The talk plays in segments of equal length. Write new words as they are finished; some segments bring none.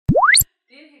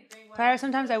Clara,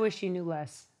 sometimes I wish you knew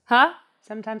less. Huh?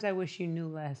 Sometimes I wish you knew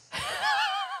less.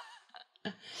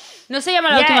 No se llama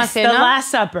La Última Cena? The Last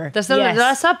Supper. That's the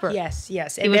Last Supper.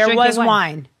 Yes. And there was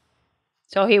wine.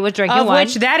 So he was drinking of wine.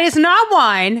 Which that is not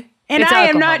wine. And It's I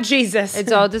alcohol. am not Jesus.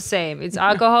 It's all the same. It's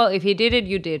alcohol. If he did it,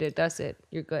 you did it. That's it.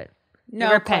 You're good. No,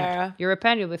 you repent. Clara. You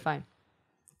repent, you'll be fine.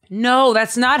 No,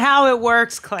 that's not how it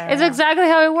works, Clara. It's exactly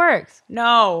how it works.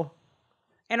 No.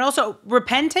 And also,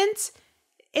 repentance,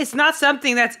 it's not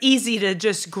something that's easy to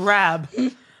just grab. Oh,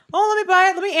 let me buy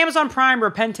it. Let me Amazon Prime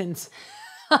repentance.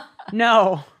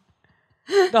 No.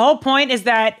 The whole point is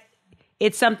that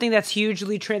it's something that's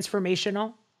hugely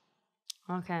transformational.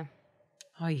 Okay.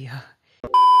 Oh, yeah.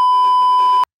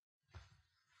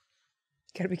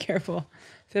 Gotta be careful.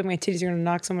 I feel like my titties are gonna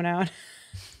knock someone out.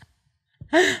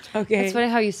 Okay. It's funny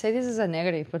how you say this is a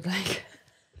negative, but like,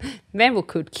 men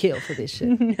could kill for this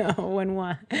shit. No, and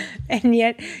why? And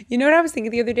yet, you know what I was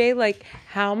thinking the other day? Like,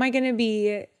 how am I gonna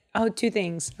be? Oh, two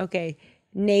things. Okay,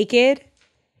 naked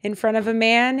in front of a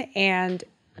man and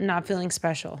not feeling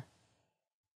special.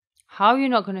 How are you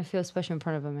not gonna feel special in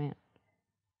front of a man?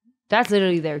 That's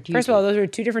literally their duty. First of all, those are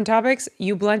two different topics.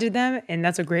 You blended them, and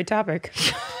that's a great topic.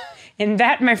 And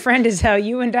that, my friend, is how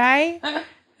you and I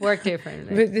work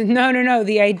differently. No.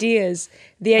 The ideas,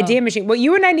 the idea machine. What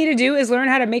you and I need to do is learn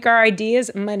how to make our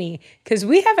ideas money, because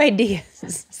we have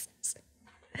ideas.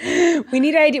 We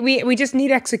need idea. We just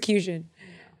need execution.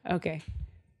 Okay.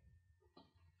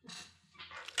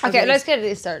 Okay, let's get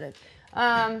this started.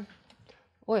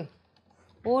 Wait.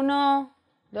 Uno,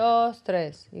 dos,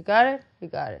 tres. You got it? You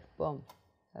got it. Boom.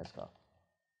 Let's go.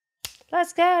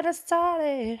 Let's get it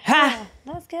started. Ha!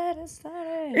 Let's get it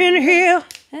started. Inhale.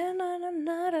 And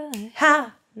another.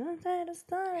 Ha! Let's get it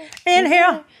started.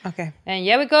 Inhale. Okay. And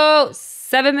here we go.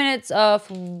 7 minutes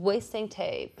of wasting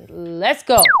tape. Let's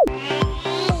go.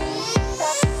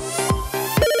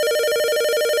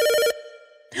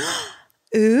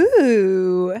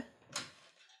 Ooh.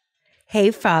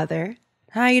 Hey, Father.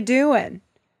 How you doing?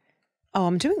 Oh,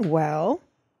 I'm doing well.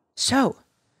 So,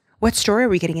 what story are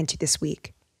we getting into this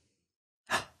week?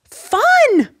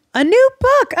 Fun! A new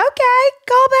book. Okay,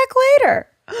 call back later.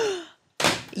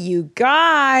 You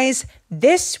guys,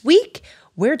 this week,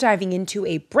 we're diving into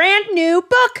a brand new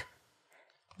book.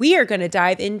 We are going to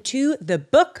dive into the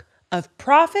book of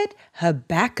Prophet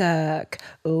Habakkuk.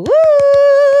 Ooh!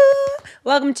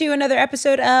 Welcome to another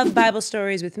episode of Bible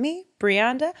Stories with me,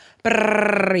 Brianda.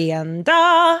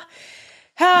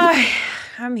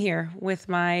 I'm here with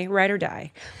my ride or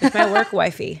die, with my work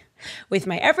wifey, with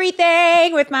my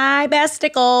everything, with my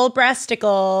besticle,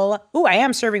 breasticle. Ooh, I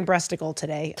am serving breasticle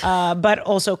today, but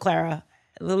also Clara.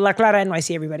 La-Clara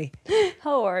NYC, everybody.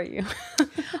 How are you?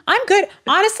 I'm good.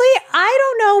 Honestly, I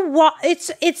don't know what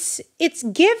it's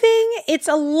giving. It's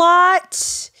a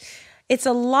lot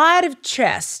of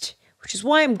chest, which is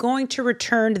why I'm going to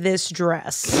return this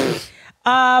dress.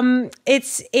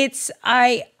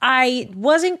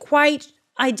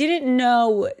 I didn't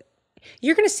know.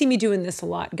 You're going to see me doing this a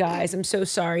lot, guys. I'm so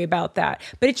sorry about that.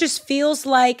 But it just feels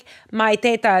like my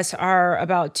tetas are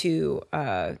about to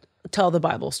tell the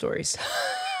Bible stories.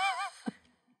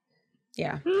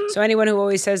 Yeah. So anyone who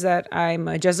always says that I'm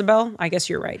a Jezebel, I guess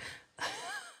you're right.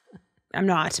 I'm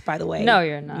not, by the way. No,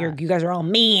 you're not. You guys are all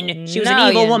mean. She was an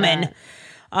evil woman.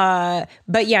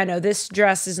 But yeah, no, this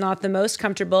dress is not the most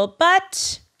comfortable,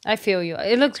 but I feel you.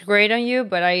 It looks great on you,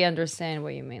 but I understand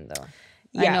what you mean, though.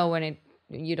 Yeah. I know when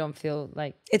you don't feel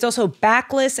like it's also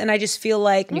backless, and I just feel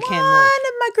like you can't one move.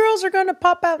 of my girls are going to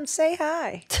pop out and say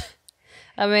hi.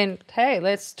 I mean, hey,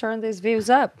 let's turn these views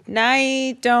up.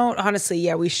 I don't, honestly,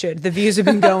 yeah, we should. The views have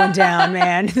been going down,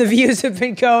 man. The views have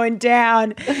been going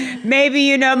down.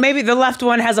 Maybe the left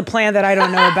one has a plan that I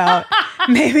don't know about.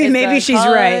 Maybe she's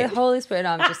right. Holy Spirit. No,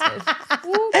 I'm just kidding.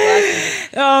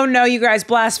 Oh, no, you guys,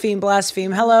 blaspheme.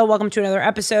 Hello, welcome to another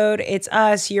episode. It's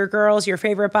us, your girls, your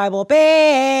favorite Bible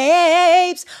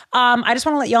babes. I just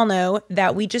want to let y'all know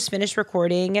that we just finished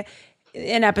recording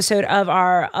an episode of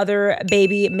our other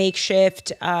baby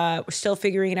makeshift, we're still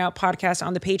figuring it out podcast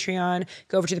on the Patreon.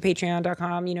 Go over to the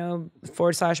patreon.com,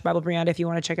 /Bible Brianda if you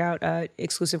want to check out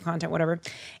exclusive content, whatever.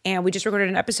 And we just recorded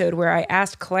an episode where I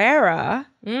asked Clara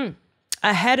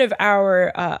ahead of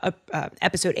our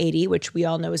episode 80, which we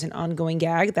all know is an ongoing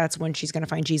gag. That's when she's going to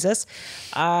find Jesus.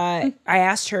 I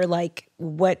asked her, like,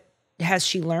 what has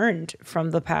she learned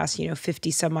from the past,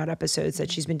 50 some odd episodes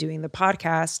that she's been doing the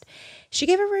podcast. She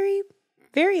gave a very,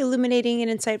 very illuminating and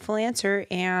insightful answer.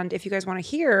 And if you guys want to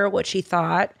hear what she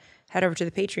thought, head over to the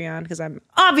Patreon, because I'm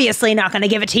obviously not going to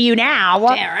give it to you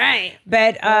now. Yeah, right.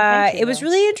 But it was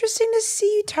really interesting to see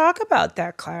you talk about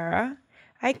that, Clara.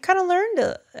 I kind of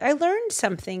learned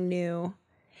something new.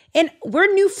 And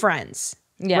we're new friends,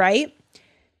 right?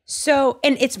 So,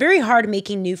 and it's very hard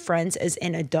making new friends as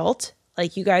an adult.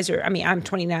 Like you guys are, I mean, I'm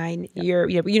 29. You're,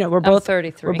 we're both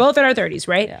 33. We're both in our 30s,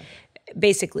 right? Yeah.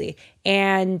 Basically.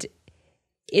 And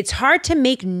it's hard to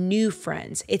make new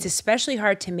friends. It's especially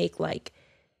hard to make like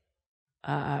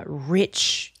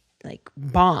rich like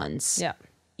bonds. Yeah.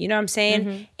 You know what I'm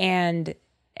saying? And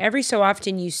every so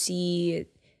often you see,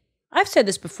 I've said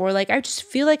this before, like I just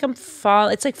feel like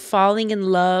it's like falling in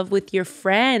love with your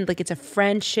friend. Like it's a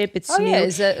friendship. It's new.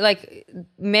 Is it like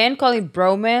men calling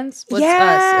bromance? What's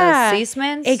us?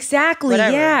 Cis-men? Exactly.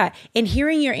 Whatever. Yeah. And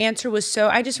hearing your answer was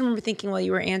I just remember thinking while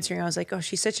you were answering, I was like, oh,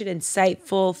 she's such an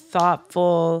insightful,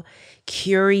 thoughtful,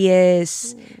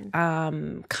 curious,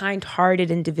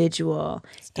 kind-hearted individual.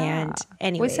 Stop. And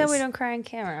anyways. We said we don't cry on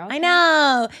camera. Okay. I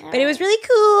know, but it was really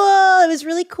cool. It was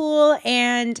really cool.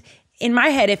 And in my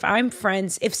head,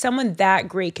 if someone that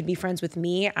great could be friends with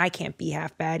me, I can't be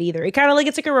half bad either. It kind of like,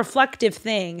 it's like a reflective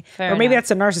thing. Fair or maybe enough.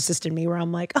 that's a narcissist in me where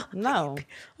I'm like, oh, No.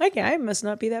 I must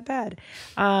not be that bad.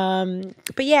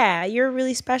 But yeah, you're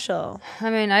really special.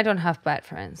 I mean, I don't have bad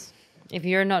friends. If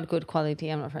you're not good quality,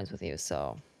 I'm not friends with you.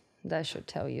 So that should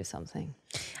tell you something.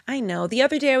 I know. The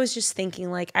other day I was just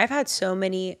thinking, like, I've had so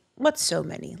many. What's so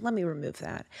many? Let me remove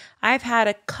that. I've had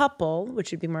a couple,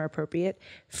 which would be more appropriate,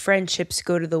 friendships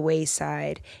go to the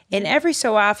wayside. And every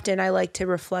so often I like to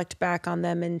reflect back on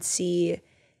them and see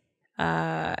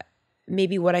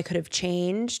maybe what I could have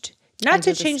changed. Not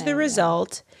to change the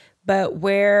result, but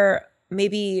where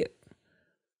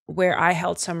I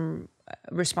held some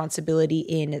responsibility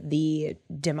in the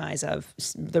demise of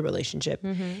the relationship.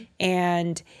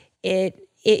 And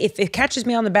if it catches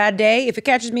me on the bad day, if it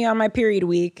catches me on my period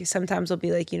week, sometimes I'll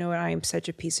be like, you know what, I am such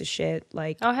a piece of shit.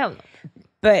 Like, Oh, hell no.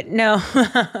 but no,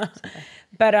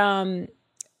 but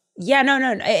yeah,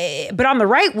 no. But on the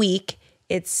right week,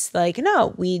 it's like,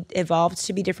 no, we evolved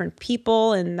to be different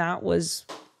people, and that was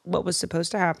what was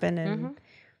supposed to happen, and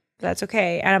that's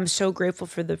okay. And I'm so grateful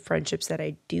for the friendships that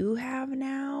I do have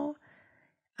now.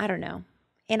 I don't know.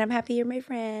 And I'm happy you're my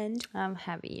friend. I'm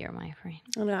happy you're my friend.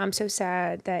 I know, I'm so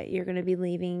sad that you're going to be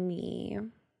leaving me.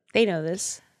 They know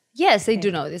this. Yes, they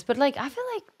do know this, but like I feel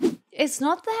like it's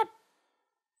not that.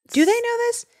 Do they know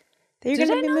this? That you're going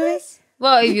to be moving? This?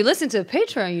 Well, if you listen to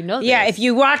Patreon, you know this. Yeah, if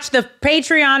you watch the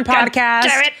Patreon podcast,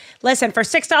 damn it. listen, for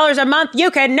 $6 a month,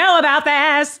 you can know about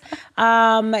this.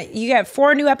 You get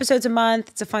 4 new episodes a month.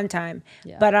 It's a fun time.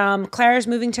 Yeah. But Clara's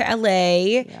moving to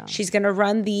LA. Yeah. She's going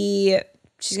to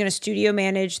she's going to studio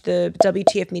manage the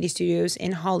WTFmedia studios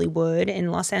in Hollywood,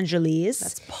 in Los Angeles.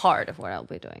 That's part of what I'll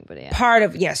be doing, but yeah.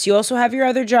 Yes, you also have your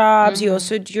other jobs. You're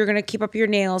going to keep up your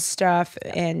nails stuff,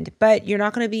 but you're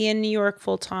not going to be in New York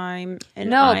full time.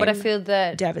 No, but I feel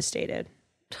that devastated.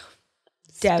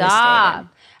 Stop.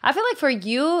 I feel like for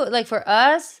you, like for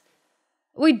us,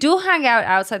 we do hang out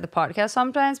outside the podcast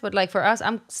sometimes, but like for us,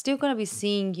 I'm still going to be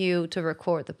seeing you to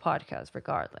record the podcast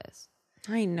regardless.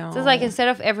 I know. So it's like instead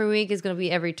of every week, it's going to be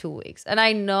every 2 weeks. And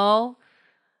I know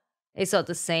it's not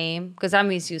the same because I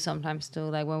miss you sometimes too,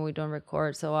 like when we don't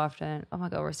record so often. Oh my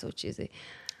God, we're so cheesy.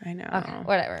 I know. Okay,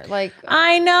 whatever. Like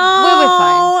I know. We'll be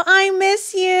fine. I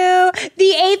miss you.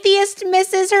 The atheist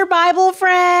misses her Bible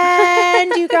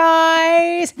friend, you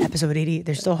guys. Episode 80.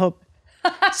 There's still hope.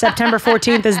 September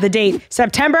 14th is the date.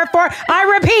 September 4th.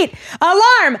 I repeat,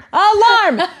 alarm.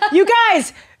 You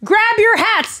guys, grab your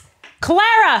hats.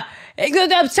 Clara.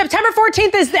 September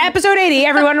 14th is the episode 80.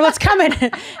 Everyone, let's come in.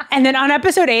 And then on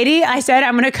episode 80, I said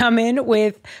I'm going to come in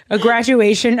with a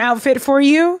graduation outfit for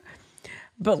you.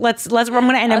 But I'm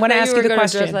going to ask you the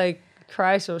question. Just like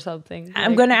Christ or something.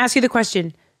 I'm going to ask you the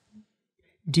question.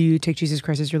 Do you take Jesus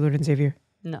Christ as your Lord and Savior?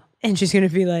 No. And she's going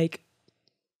to be like,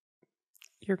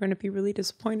 you're going to be really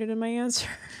disappointed in my answer.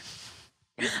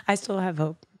 I still have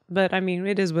hope. But I mean,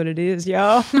 it is what it is,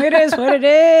 yo. It is what it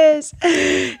is.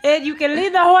 And you can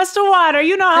lead the horse to water.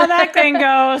 You know how that thing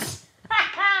goes.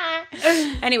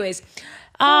 Anyways,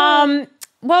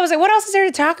 what else is there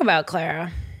to talk about,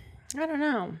 Clara? I don't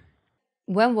know.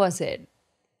 When was it?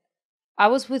 I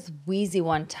was with Wheezy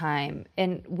one time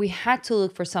and we had to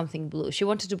look for something blue. She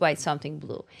wanted to buy something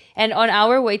blue. And on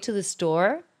our way to the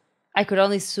store, I could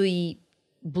only see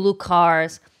blue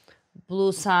cars,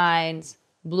 blue signs,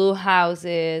 blue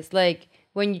houses. Like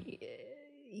when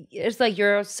it's like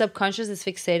your subconscious is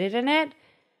fixated in it,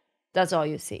 that's all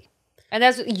you see. And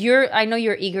I know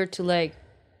you're eager to like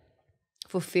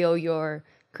fulfill your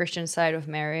Christian side of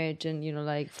marriage and, you know,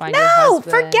 like find your husband.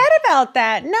 No, forget about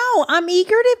that. No, I'm eager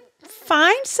to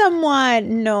find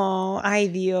someone. No,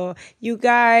 Dios. You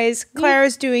guys,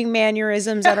 Clara's doing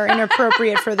mannerisms that are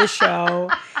inappropriate for the show.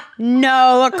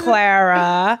 No,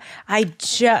 Clara.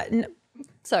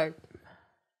 Sorry.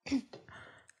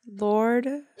 Lord,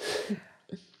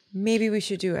 maybe we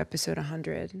should do episode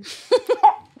 100.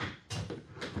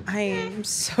 I am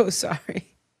so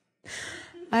sorry.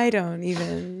 I don't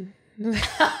even.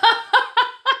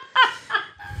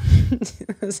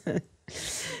 Listen,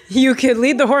 you could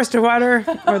lead the horse to water,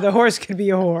 or the horse could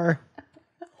be a whore.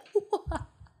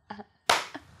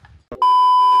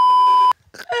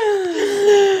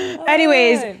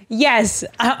 Anyways, yes.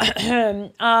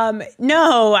 No,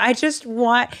 I just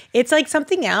want, it's like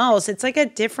something else. It's like a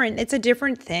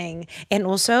different thing. And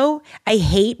also I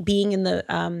hate being in the,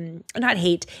 not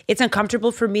hate, it's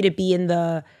uncomfortable for me to be in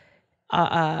the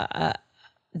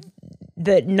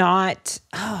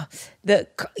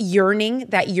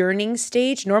yearning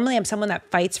stage. Normally I'm someone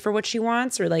that fights for what she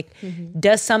wants or like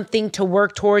does something to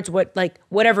work towards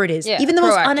whatever it is. Yeah, even the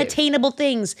most unattainable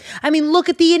things. I mean, look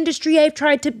at the industry I've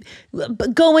tried to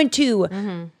go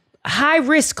into. High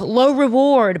risk, low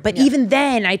reward. But even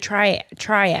then I try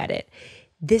at it.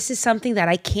 This is something that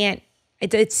I can't,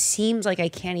 it seems like I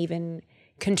can't even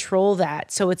control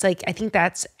that. So it's like, I think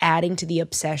that's adding to the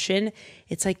obsession.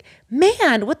 It's like,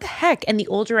 man, what the heck? And the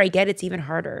older I get, it's even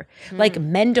harder. Like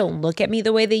men don't look at me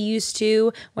the way they used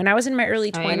to. When I was in my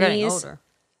early 20s. You're getting older.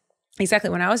 Exactly.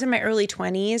 When I was in my early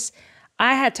 20s,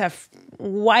 I had to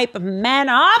wipe men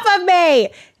off of me.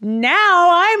 Now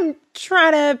I'm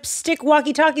trying to stick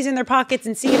walkie-talkies in their pockets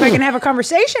and see if I can have a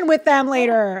conversation with them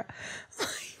later.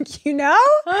 You know?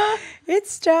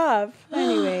 It's tough.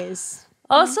 Anyways.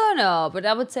 Also, no, but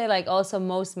I would say like also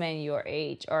most men your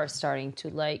age are starting to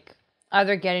like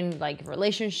either get in like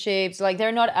relationships, like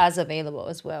they're not as available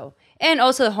as well. And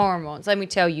also the hormones. Let me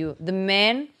tell you, the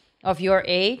men of your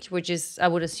age, which is, I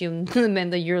would assume the men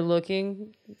that you're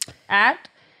looking at,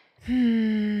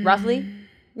 roughly.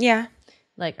 Yeah.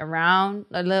 Like around,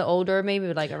 a little older maybe,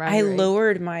 but like around I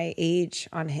lowered my age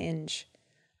on Hinge.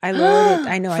 I lowered it.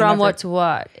 I know. From what to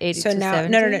what? 80 so to now,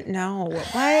 70? No.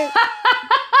 What?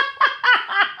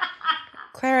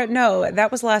 Clara, no,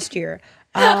 that was last year.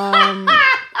 No.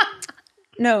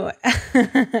 No,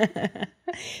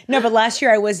 but last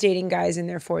year I was dating guys in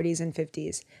their 40s and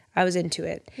 50s. I was into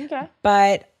it. Okay.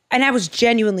 And I was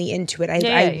genuinely into it.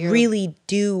 I really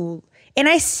do. And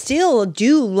I still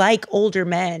do like older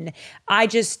men. I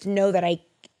just know that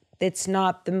it's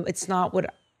not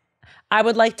what I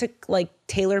would like to like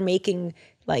tailor making,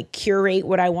 like curate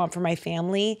what I want for my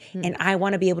family. And I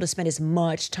want to be able to spend as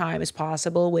much time as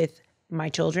possible with my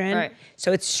children. Right.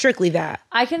 So it's strictly that.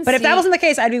 But if that wasn't the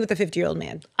case, I'd be with a 50-year-old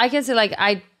man. I can say like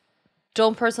I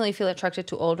don't personally feel attracted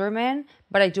to older men,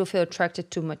 but I do feel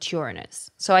attracted to matureness.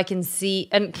 So I can see,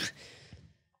 and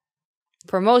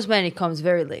for most men, it comes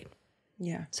very late.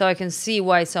 Yeah. So I can see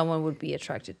why someone would be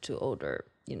attracted to older,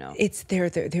 you know.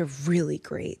 They're really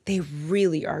great. They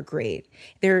really are great.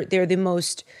 They're the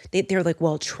most, they're like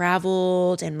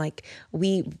well-traveled and like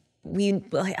we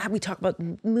talk about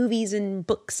movies and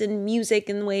books and music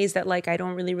in ways that like I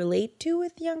don't really relate to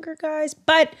with younger guys,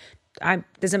 but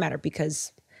doesn't matter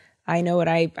because I know what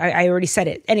I already said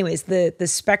it. Anyways, the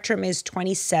spectrum is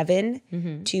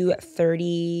 27 to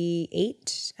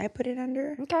 38. I put it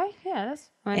under. Okay, yeah,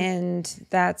 that's fine. And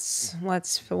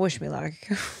let's wish me luck.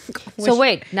 So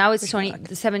wait, now it's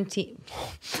 27.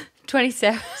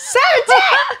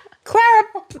 Clara,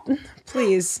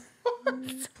 please.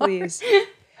 Please.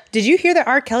 Did you hear that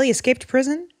R. Kelly escaped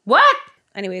prison? What?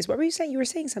 Anyways, what were you saying? You were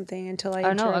saying something until I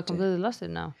interrupted. I know, I completely lost it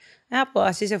now. Pues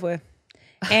así se fue.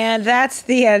 And that's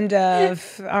the end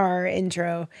of our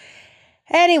intro.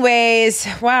 Anyways,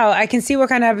 wow, I can see what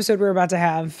kind of episode we're about to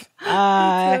have.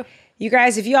 You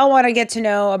guys, if y'all want to get to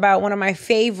know about one of my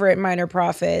favorite minor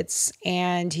prophets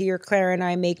and hear Clara and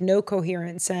I make no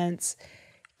coherent sense,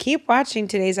 keep watching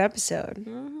today's episode.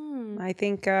 I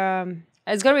think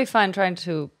it's going to be fun trying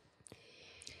to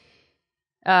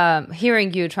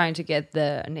hearing you trying to get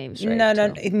the names right.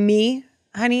 No, me,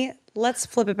 honey. Let's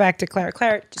flip it back to Clara.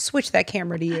 Clara, just switch that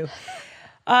camera to you.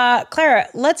 Clara,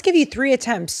 let's give you 3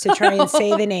 attempts to try and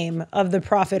say the name of the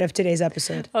prophet of today's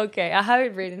episode. Okay, I have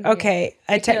it written here. Okay,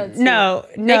 no.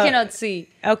 They cannot see.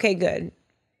 Okay, good.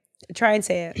 Try and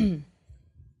say it.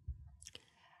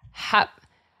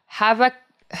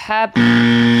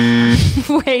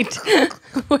 Wait.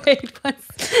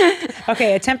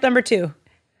 Okay, attempt number 2.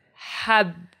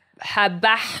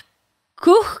 Habakkuk.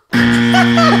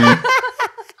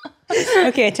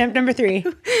 Okay, attempt number 3.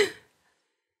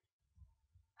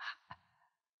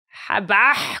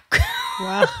 Habakkuk.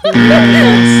 Wow.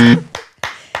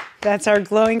 That's our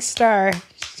glowing star.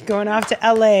 She's going off to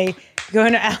LA.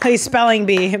 Going to LA spelling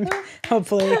bee,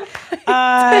 hopefully.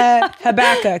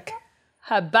 Habakkuk.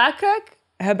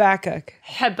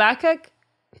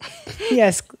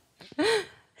 Yes.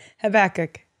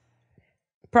 Habakkuk.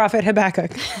 Prophet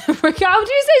Habakkuk. How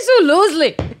do you say so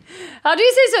loosely? How do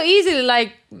you say so easily?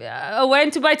 Like, I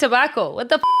went to buy tobacco. What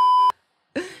the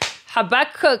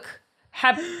Habakkuk.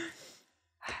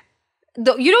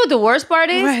 You know what the worst part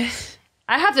is? What?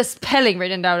 I have the spelling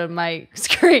written down on my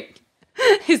screen.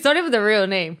 It's not even the real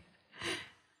name.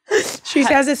 She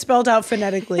has it spelled out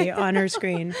phonetically on her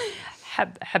screen.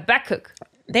 Habakkuk.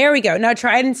 There we go. Now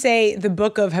try and say the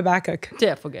book of Habakkuk.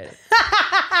 Yeah, forget it.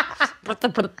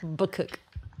 Habakkuk.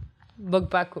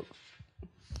 Habakkuk.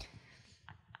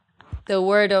 The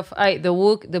word of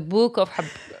the book of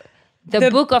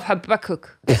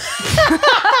Habakkuk.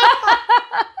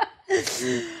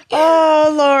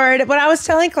 Oh Lord. What I was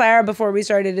telling Clara before we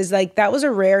started is like that was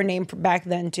a rare name back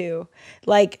then too.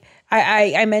 Like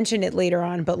I mentioned it later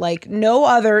on, but like no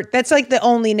other, that's like the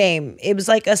only name. It was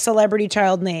like a celebrity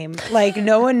child name. Like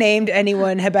no one named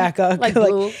anyone Habakkuk. Like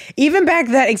Blue. Even back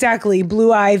then, exactly.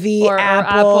 Blue Ivy, Or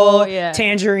apple, yeah.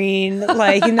 Tangerine.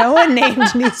 Like no one named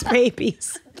these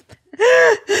babies.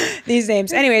 These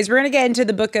names. Anyways, we're going to get into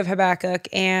the book of Habakkuk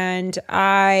and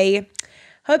I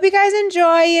hope you guys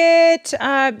enjoy it.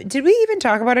 Did we even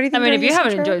talk about anything? I mean, if you during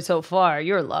haven't this intro? enjoyed so far,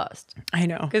 you're lost. I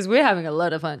know. Because we're having a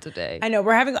lot of fun today. I know,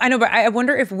 but I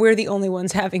wonder if we're the only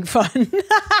ones having fun.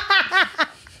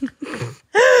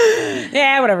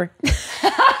 Yeah, whatever.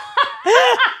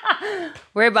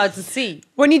 We're about to see.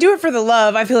 When you do it for the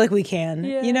love, I feel like we can.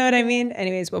 Yeah. You know what I mean?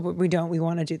 Anyways, but we don't. We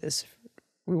want to do this.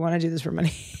 We want to do this for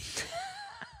money.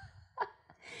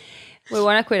 We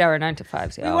want to quit our 9 to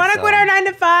 5s. We want to quit our 9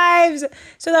 to 5s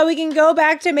so that we can go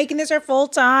back to making this our full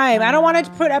time. I don't want to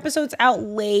put episodes out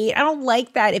late. I don't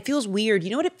like that. It feels weird. You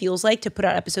know what it feels like to put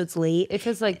out episodes late? It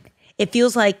feels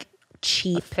like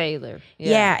cheap. a failure.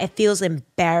 Yeah, it feels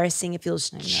embarrassing. It feels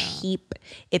cheap.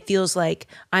 It feels like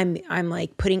I'm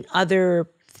like putting other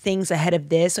things ahead of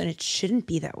this, and it shouldn't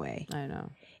be that way. I know.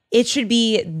 It should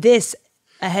be this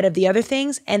ahead of the other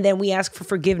things, and then we ask for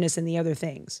forgiveness in the other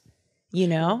things. You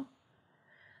know?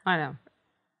 I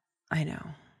know.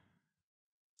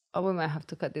 Oh, we might have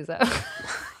to cut this out.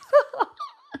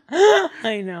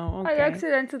 I know. Okay. I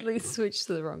accidentally switched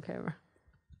to the wrong camera.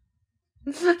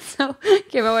 So,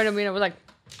 camera went to me and I was like...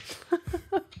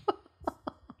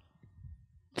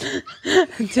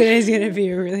 Today's going to be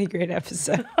a really great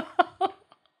episode.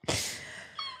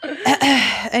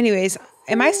 Anyways,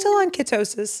 am I still on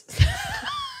ketosis?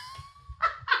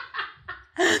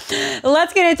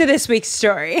 Let's get into this week's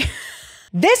story.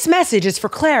 This message is for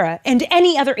Clara and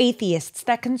any other atheists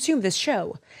that consume this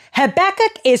show.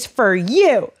 Habakkuk is for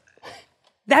you.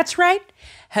 That's right.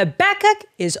 Habakkuk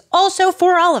is also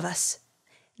for all of us.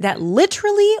 That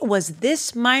literally was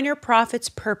this minor prophet's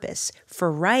purpose for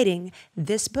writing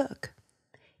this book.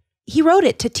 He wrote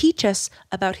it to teach us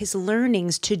about his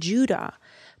learnings to Judah,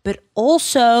 but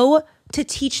also to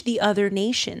teach the other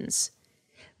nations.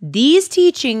 These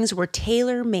teachings were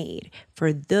tailor-made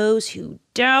for those who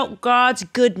doubt God's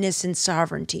goodness and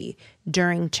sovereignty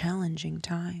during challenging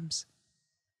times.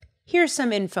 Here's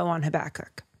some info on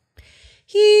Habakkuk.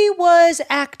 He was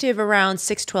active around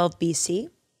 612 BC.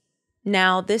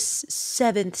 Now, this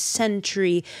 7th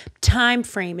century time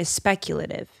frame is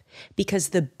speculative because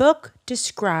the book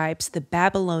describes the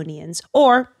Babylonians,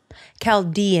 or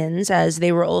Chaldeans as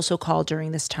they were also called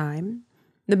during this time.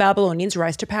 The Babylonians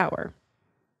rise to power.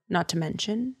 Not to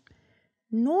mention,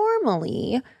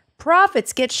 normally,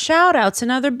 prophets get shout-outs in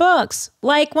other books,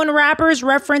 like when rappers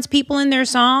reference people in their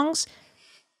songs.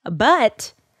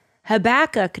 But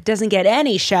Habakkuk doesn't get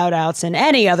any shout-outs in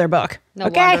any other book. No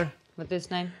okay? wonder with this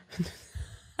name.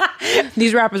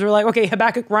 These rappers were like, okay,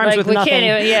 Habakkuk rhymes with nothing. Can't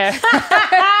even, yeah.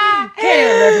 Can't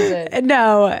even reference it.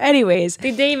 No, anyways.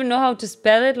 Did they even know how to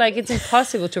spell it? Like, it's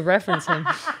impossible to reference him.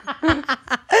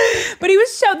 But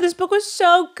this book was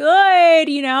so good,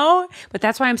 you know? But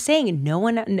that's why I'm saying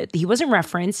he wasn't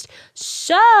referenced.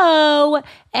 So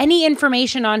any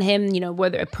information on him, you know,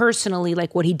 whether personally,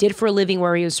 like what he did for a living,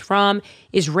 where he was from,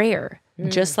 is rare,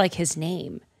 just like his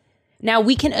name. Now,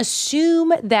 we can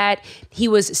assume that he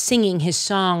was singing his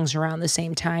songs around the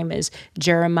same time as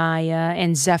Jeremiah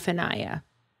and Zephaniah.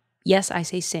 Yes, I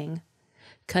say sing,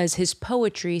 because his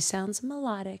poetry sounds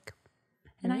melodic,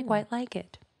 and I quite like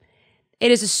it.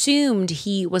 It is assumed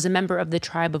he was a member of the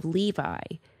tribe of Levi,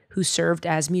 who served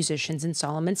as musicians in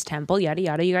Solomon's temple, yada,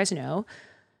 yada, you guys know.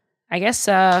 I guess,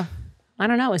 I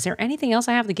don't know. Is there anything else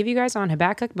I have to give you guys on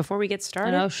Habakkuk before we get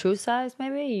started? I know, shoe size,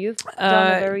 maybe? You've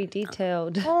done a very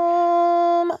detailed...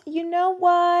 You know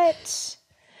what?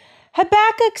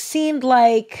 Habakkuk seemed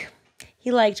like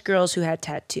he liked girls who had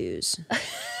tattoos.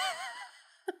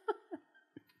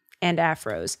 And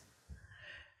afros.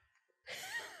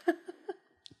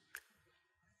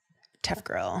 tough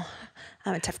girl.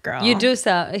 I'm a tough girl. He does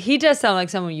sound like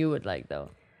someone you would like, though.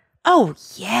 Oh,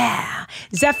 yeah.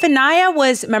 Zephaniah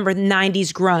was, remember,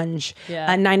 90s grunge.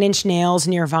 Yeah. 9 Inch Nails,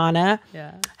 Nirvana.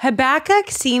 Yeah.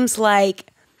 Habakkuk seems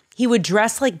like he would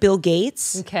dress like Bill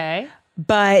Gates. Okay.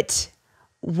 But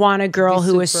want a girl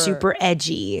who is super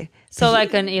edgy. So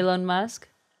like an Elon Musk?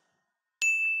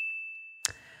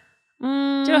 Do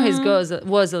you know his girl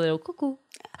was a little cuckoo?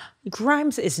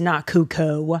 Grimes is not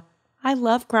cuckoo. I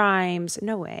love Grimes.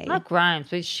 No way. Not Grimes,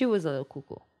 but she was a little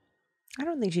cuckoo. I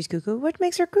don't think she's cuckoo. What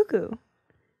makes her cuckoo?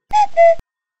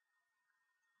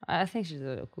 I think she's a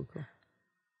little cuckoo.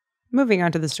 Moving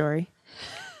on to the story.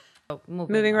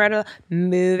 Moving right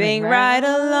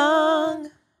along.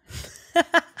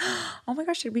 Oh my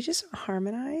gosh, did we just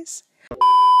harmonize?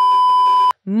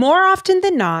 More often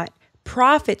than not,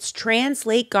 prophets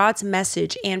translate God's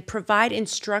message and provide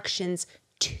instructions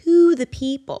to the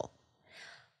people.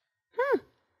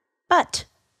 But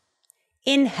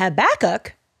in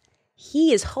Habakkuk,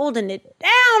 he is holding it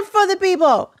down for the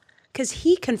people because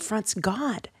he confronts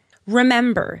God.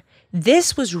 Remember,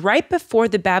 this was right before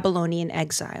the Babylonian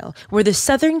exile, where the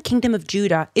southern kingdom of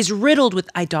Judah is riddled with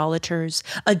idolaters,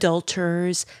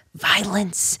 adulterers,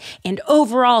 violence, and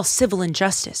overall civil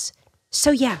injustice.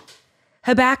 So yeah,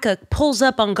 Habakkuk pulls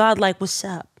up on God like, what's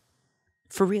up?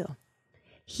 For real.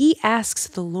 He asks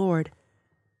the Lord,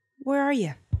 where are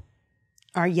you?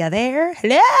 Are you there?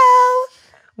 Hello?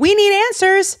 We need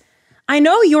answers. I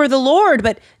know you're the Lord,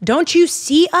 but don't you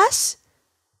see us?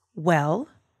 Well,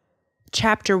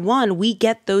 chapter 1, we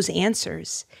get those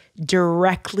answers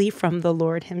directly from the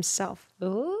Lord himself.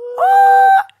 Ooh.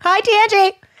 Hi,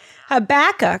 Tangie.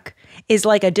 Habakkuk is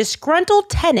like a disgruntled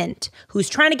tenant who's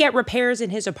trying to get repairs in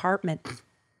his apartment.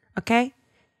 Okay?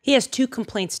 He has 2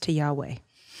 complaints to Yahweh,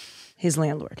 his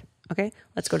landlord. Okay?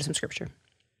 Let's go to some scripture.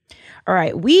 All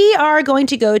right, we are going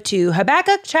to go to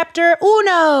Habakkuk chapter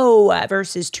 1,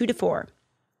 verses 2-4.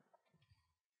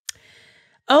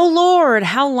 O Lord,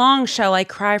 how long shall I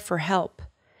cry for help,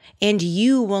 and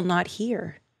you will not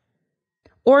hear?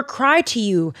 Or cry to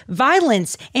you,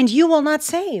 violence, and you will not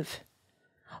save?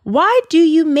 Why do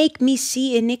you make me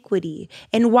see iniquity,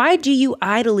 and why do you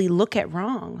idly look at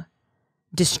wrong?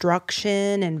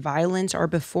 Destruction and violence are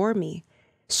before me.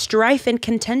 Strife and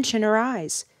contention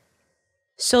arise.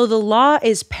 So the law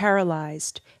is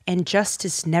paralyzed, and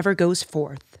justice never goes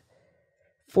forth.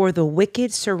 For the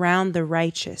wicked surround the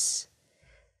righteous,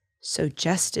 so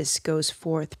justice goes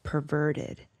forth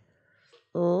perverted.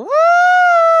 Ooh,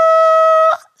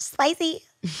 spicy.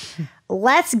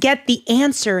 Let's get the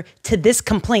answer to this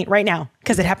complaint right now,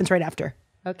 because it happens right after.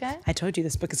 Okay. I told you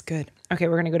this book is good. Okay,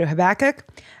 we're going to go to Habakkuk,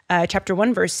 chapter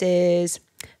 1, verses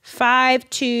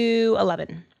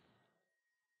 5-11.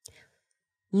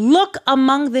 Look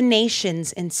among the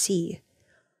nations and see.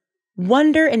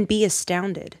 Wonder and be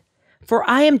astounded. For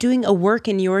I am doing a work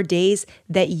in your days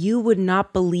that you would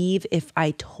not believe if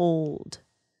I told.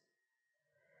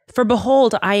 For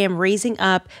behold, I am raising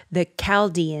up the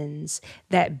Chaldeans,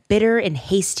 that bitter and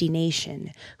hasty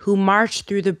nation, who march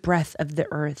through the breadth of the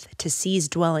earth to seize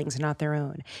dwellings not their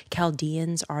own.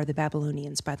 Chaldeans are the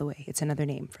Babylonians, by the way. It's another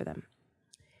name for them.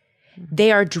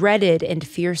 They are dreaded and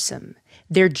fearsome.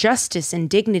 Their justice and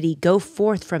dignity go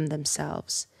forth from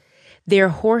themselves. Their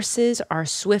horses are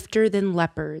swifter than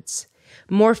leopards,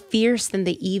 more fierce than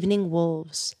the evening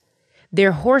wolves.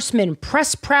 Their horsemen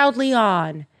press proudly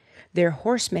on. Their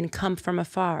horsemen come from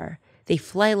afar. They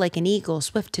fly like an eagle,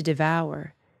 swift to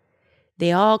devour.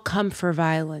 They all come for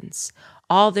violence,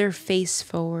 all their face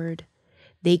forward.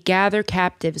 They gather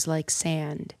captives like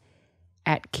sand.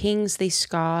 At kings they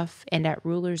scoff, and at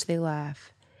rulers they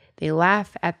laugh. They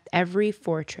laugh at every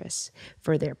fortress,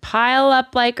 for they pile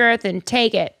up like earth and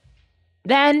take it.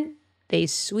 Then they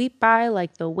sweep by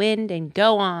like the wind and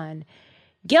go on.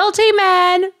 Guilty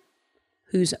men,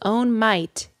 whose own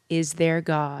might is their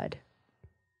God.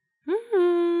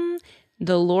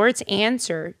 The Lord's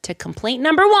answer to complaint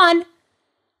number 1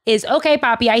 is, okay,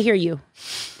 Poppy, I hear you.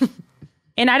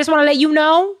 And I just want to let you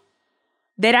know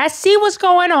that I see what's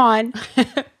going on.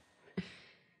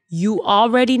 You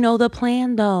already know the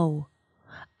plan, though.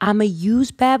 I'm going to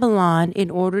use Babylon in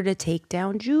order to take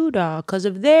down Judah because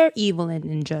of their evil and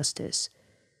injustice.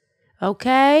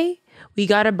 Okay? We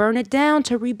got to burn it down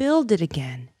to rebuild it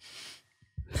again.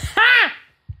 Ha!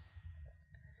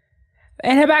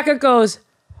 And Habakkuk goes,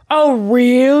 oh,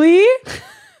 really?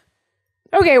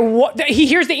 Okay, he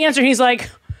hears the answer and he's like,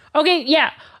 okay,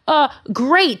 yeah.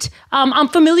 Great. I'm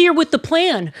familiar with the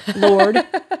plan, Lord.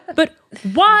 But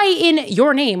why in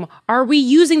your name are we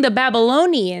using the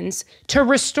Babylonians to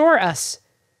restore us?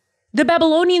 The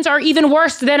Babylonians are even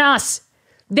worse than us.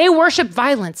 They worship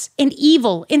violence and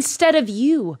evil instead of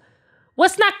you.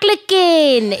 What's not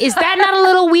clicking? Is that not a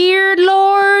little weird,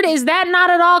 Lord? Is that not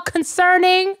at all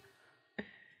concerning?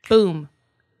 Boom.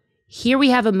 Here we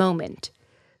have a moment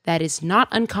that is not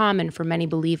uncommon for many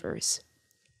believers.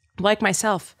 Like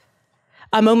myself,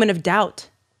 a moment of doubt.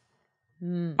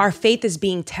 Our faith is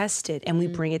being tested and we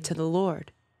bring it to the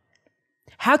Lord.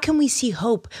 How can we see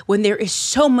hope when there is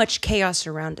so much chaos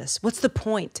around us? What's the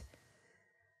point?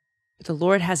 The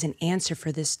Lord has an answer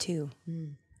for this too.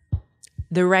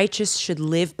 The righteous should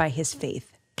live by his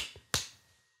faith.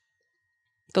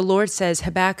 The Lord says,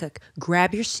 Habakkuk,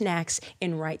 grab your snacks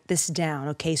and write this down,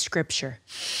 okay? Scripture.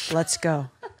 Let's go.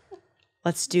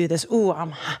 Let's do this. Ooh,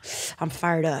 I'm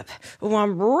fired up. Ooh,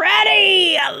 I'm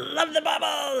ready. I love the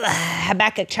Bible.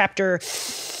 Habakkuk chapter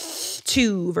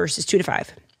 2, verses 2 to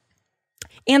 5.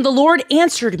 And the Lord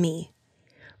answered me,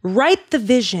 write the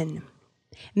vision,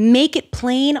 make it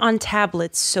plain on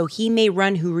tablets so he may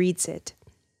run who reads it.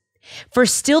 For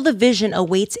still the vision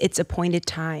awaits its appointed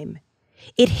time.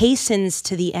 It hastens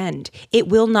to the end. It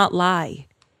will not lie.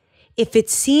 If it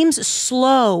seems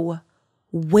slow,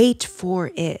 wait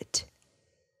for it.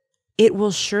 It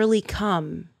will surely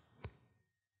come.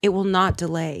 It will not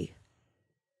delay.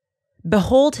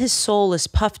 Behold, his soul is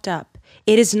puffed up.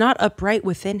 It is not upright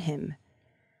within him.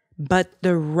 But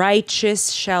the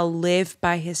righteous shall live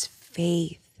by his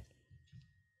faith.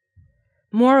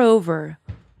 Moreover,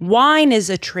 wine is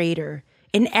a traitor,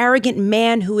 an arrogant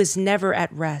man who is never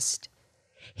at rest.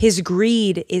 His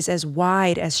greed is as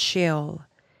wide as Sheol.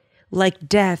 Like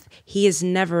death, he is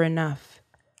never enough.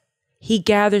 He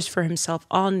gathers for himself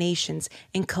all nations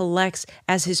and collects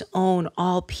as his own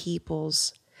all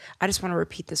peoples. I just want to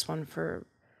repeat this one for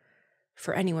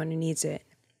anyone who needs it.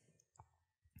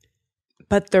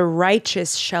 But the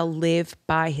righteous shall live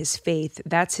by his faith.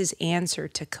 That's his answer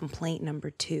to complaint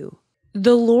number 2.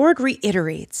 The Lord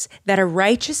reiterates that a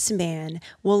righteous man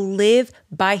will live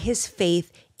by his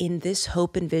faith in this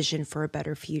hope and vision for a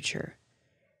better future.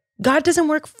 God doesn't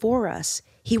work for us.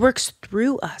 He works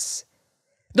through us.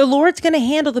 The Lord's going to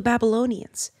handle the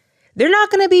Babylonians. They're not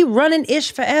going to be running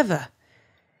ish forever.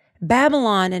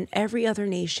 Babylon and every other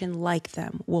nation like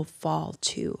them will fall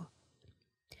too.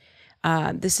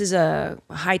 This is a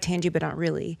high tangent, but not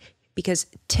really, because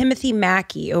Timothy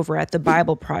Mackey over at the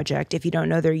Bible Project, if you don't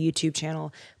know their YouTube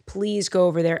channel, please go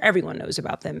over there. Everyone knows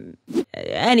about them.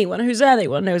 Anyone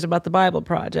knows about the Bible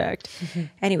Project.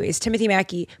 Anyways, Timothy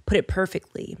Mackey put it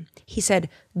perfectly. He said,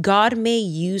 God may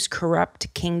use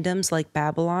corrupt kingdoms like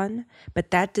Babylon,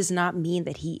 but that does not mean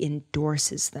that he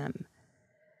endorses them.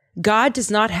 God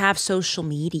does not have social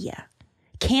media.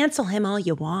 Cancel him all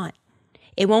you want.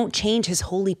 It won't change his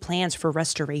holy plans for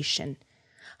restoration.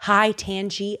 Hi,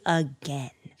 Tangi,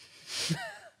 again.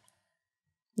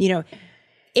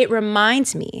 It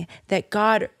reminds me that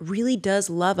God really does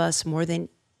love us more than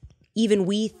even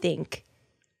we think.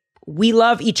 We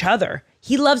love each other.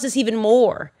 He loves us even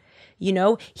more.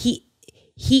 The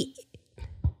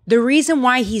reason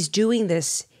why he's doing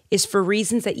this is for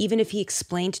reasons that even if he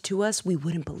explained to us, we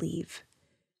wouldn't believe.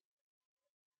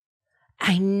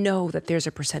 I know that there's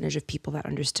a percentage of people that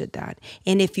understood that.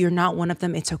 And if you're not one of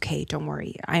them, it's okay. Don't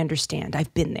worry. I understand.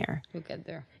 I've been there. You'll get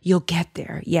there. You'll get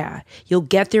there. Yeah. You'll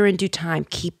get there in due time.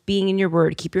 Keep being in your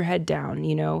word. Keep your head down,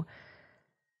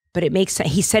 But it makes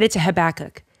sense. He said it to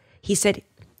Habakkuk. He said,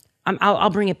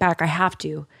 I'll bring it back. I have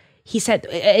to. He said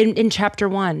in chapter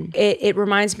 1, it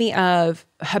reminds me of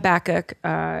Habakkuk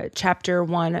chapter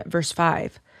 1, verse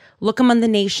 5. Look among the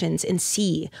nations and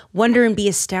see, wonder and be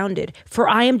astounded, for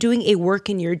I am doing a work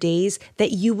in your days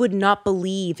that you would not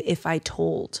believe if I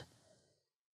told.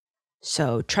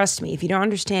 So trust me, if you don't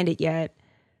understand it yet,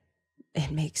 it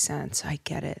makes sense. I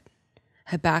get it.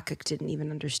 Habakkuk didn't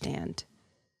even understand.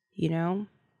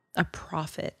 A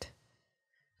prophet.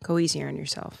 Go easier on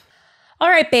yourself. All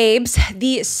right, babes.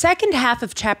 The second half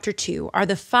of chapter 2 are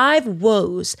the 5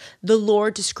 woes the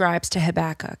Lord describes to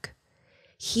Habakkuk.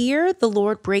 Here, the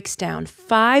Lord breaks down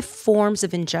 5 forms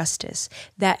of injustice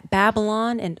that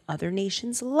Babylon and other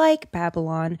nations like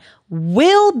Babylon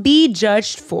will be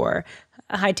judged for.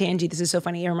 Hi, Tangi. This is so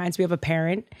funny. It reminds me of a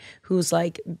parent who's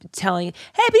like telling,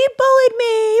 hey, he bullied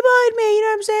me, you know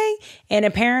what I'm saying? And a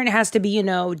parent has to be,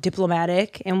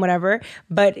 diplomatic and whatever.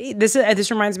 But this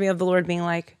reminds me of the Lord being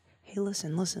like, hey,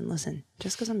 listen.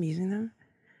 Just because I'm using them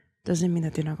doesn't mean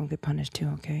that they're not going to get punished too,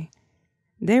 okay?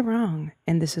 They're wrong,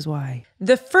 and this is why.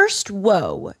 The first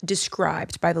woe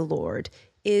described by the Lord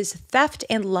is theft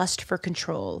and lust for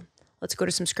control. Let's go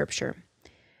to some scripture.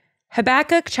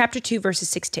 Habakkuk chapter 2, verses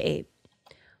 6 to 8.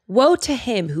 Woe to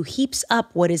him who heaps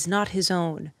up what is not his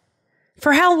own.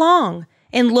 For how long?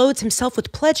 And loads himself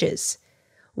with pledges.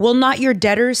 Will not your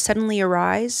debtors suddenly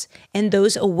arise, and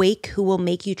those awake who will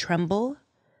make you tremble?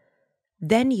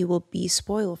 Then you will be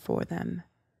spoiled for them.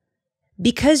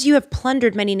 Because you have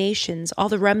plundered many nations, all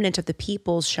the remnant of the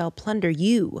peoples shall plunder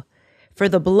you. For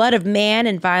the blood of man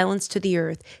and violence to the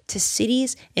earth, to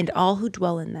cities and all who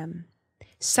dwell in them.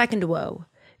 Second woe,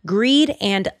 greed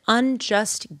and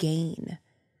unjust gain.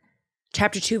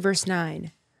 Chapter 2, verse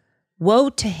 9. Woe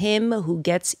to him who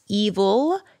gets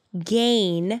evil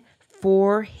gain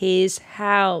for his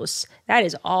house. That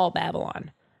is all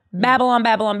Babylon. Babylon,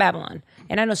 Babylon, Babylon.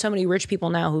 And I know so many rich people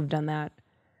now who've done that.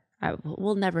 I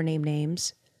will never name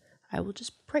names. I will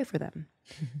just pray for them.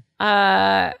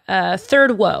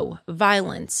 Third woe,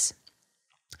 violence.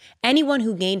 Anyone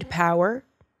who gained power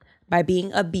by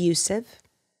being abusive,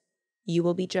 you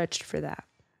will be judged for that.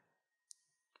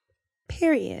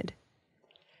 Period.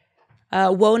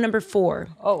 Woe number 4.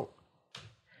 Oh.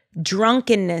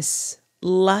 Drunkenness,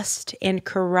 lust, and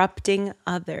corrupting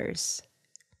others.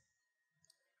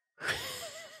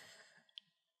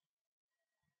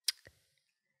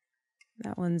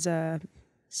 That one's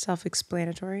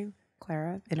self-explanatory.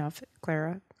 Clara, enough.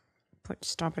 Clara,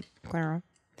 stop it, Clara.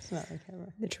 It's not like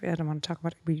Clara. I don't want to talk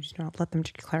about it. We do not let them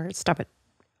declare it. Stop it.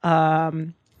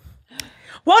 Woe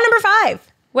number 5.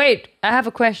 Wait, I have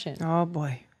a question. Oh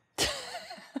boy.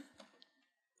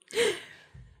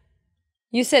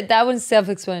 You said that one's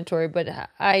self-explanatory, but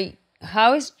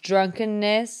how is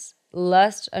drunkenness,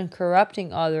 lust, and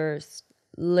corrupting others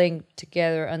linked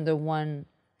together under one?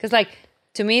 Because, like,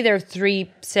 to me, they're 3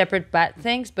 separate bad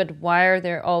things, but why are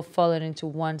they all falling into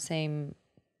one same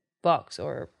box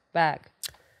or bag?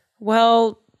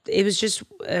 Well, it was just,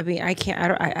 I mean, I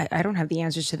don't have the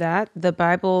answers to that. The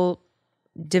Bible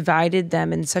divided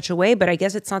them in such a way, but I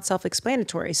guess it's not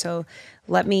self-explanatory. So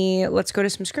let's go to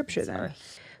some scripture then. Sorry.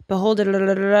 Behold,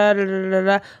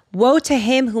 woe to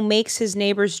him who makes his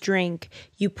neighbors drink.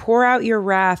 You pour out your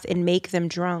wrath and make them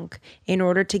drunk in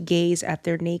order to gaze at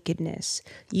their nakedness.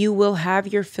 You will have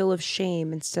your fill of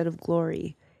shame instead of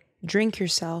glory. Drink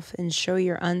yourself and show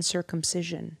your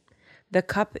uncircumcision. The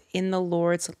cup in the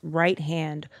Lord's right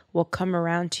hand will come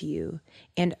around to you,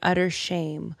 and utter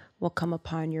shame will come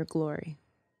upon your glory.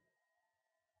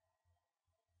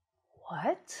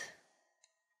 What?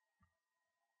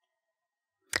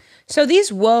 So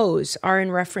these woes are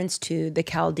in reference to the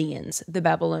Chaldeans, the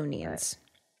Babylonians.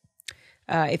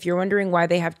 If you're wondering why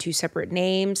they have 2 separate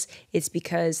names, it's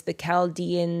because the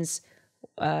Chaldeans,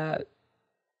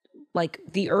 like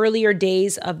the earlier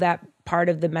days of that part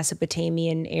of the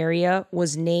Mesopotamian area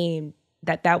was named,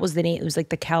 that was the name. It was like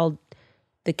the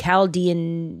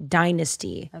Chaldean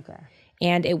dynasty. Okay.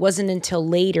 And it wasn't until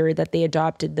later that they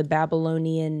adopted the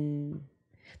Babylonian.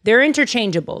 They're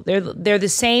interchangeable. They're the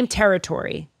same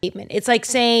territory. It's like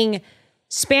saying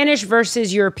Spanish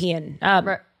versus European,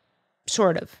 Right.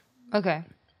 sort of. Okay.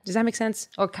 Does that make sense?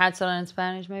 Or Catalan in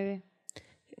Spanish, maybe?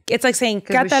 It's like saying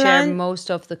Because we share Catalan. most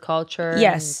of the culture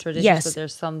Yes, and traditions, yes. but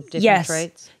there's some different Yes,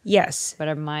 traits, yes. but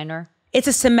are minor. It's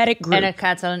a Semitic group. And a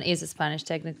Catalan is a Spanish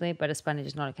technically, but a Spanish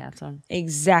is not a Catalan.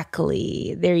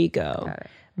 Exactly. There you go. Got it.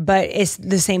 But it's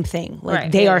the same thing. Like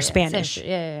Right. they Yeah, are yeah, Spanish. Same shit.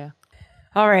 Yeah.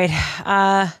 All right.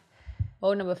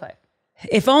 Oh, number 5.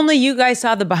 If only you guys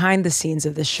saw the behind the scenes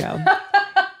of this show.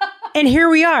 And here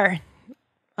we are.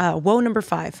 Woe number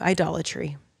 5,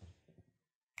 idolatry.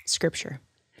 Scripture.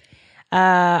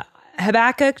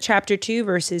 Habakkuk chapter 2,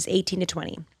 verses 18 to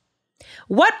 20.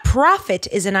 What profit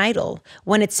is an idol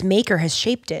when its maker has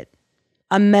shaped it?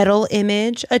 A metal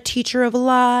image, a teacher of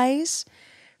lies?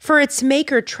 For its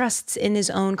maker trusts in his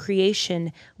own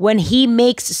creation when he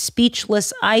makes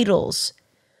speechless idols.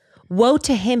 Woe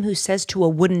to him who says to a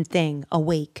wooden thing,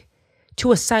 awake,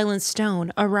 to a silent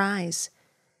stone, arise.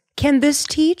 Can this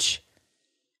teach?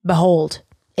 Behold,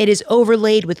 it is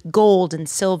overlaid with gold and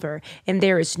silver, and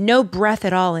there is no breath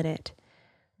at all in it.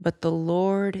 But the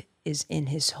Lord is in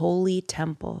his holy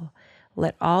temple.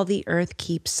 Let all the earth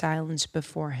keep silence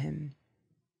before him.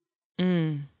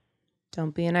 Don't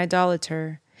be an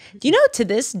idolater. Do you know, to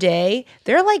this day,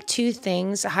 there are like 2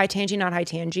 things, high tangy, not high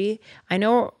tangy. I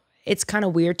know it's kind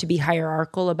of weird to be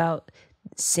hierarchical about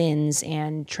sins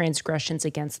and transgressions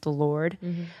against the Lord,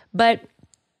 but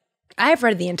I've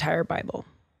read the entire Bible.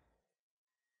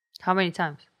 How many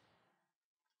times?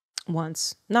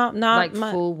 Once. Not Like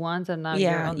full ones, and now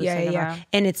you're on the second round?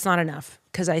 And it's not enough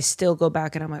because I still go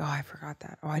back and I'm like, oh, I forgot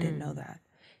that. Oh, I didn't know that.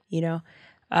 You know?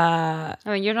 I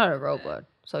mean, you're not a robot,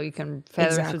 so you can feather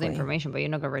through Exactly. the information, but you're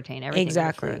not going to retain everything.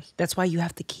 Exactly. First. That's why you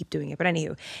have to keep doing it. But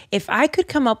anywho, if I could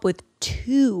come up with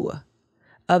 2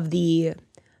 of the,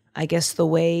 I guess the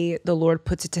way the Lord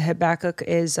puts it to Habakkuk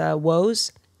is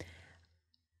woes.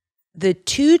 The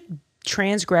 2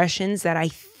 transgressions that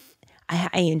I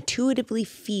intuitively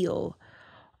feel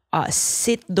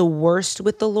sit the worst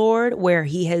with the Lord, where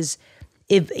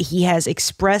if he has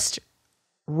expressed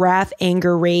wrath,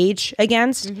 anger, rage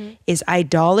against, is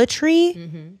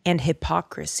idolatry and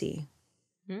hypocrisy.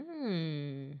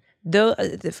 Though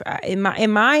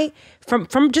from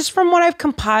what I've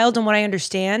compiled and what I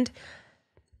understand,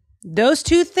 those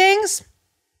two things,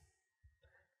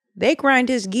 they grind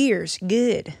his gears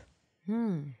good.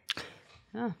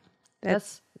 Oh,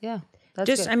 that's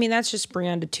just good. I mean, that's just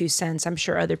Brianda 2 cents. I'm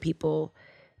sure other people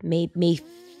may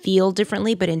feel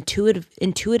differently, but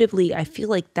intuitively, I feel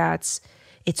like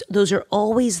those are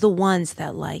always the ones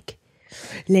that like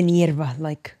la hierba,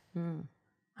 like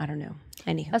I don't know.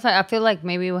 Anyhow, That's why I feel like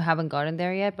maybe we haven't gotten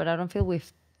there yet, but I don't feel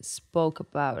we've spoke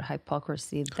about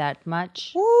hypocrisy that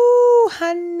much. ooh,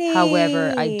 honey.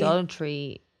 However,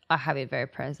 idolatry, I have it very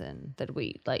present that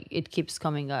it keeps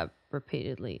coming up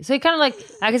repeatedly. So it kind of like,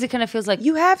 I guess it kind of feels like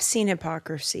You have seen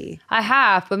hypocrisy. I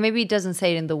have, but maybe it doesn't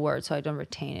say it in the word, so I don't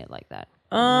retain it like that.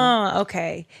 Oh,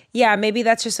 okay. Yeah, maybe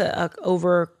that's just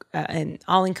an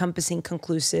all-encompassing,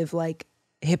 conclusive, like,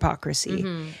 hypocrisy.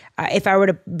 If I were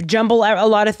to jumble a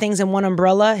lot of things in one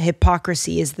umbrella,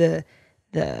 hypocrisy is the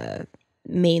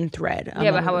main thread.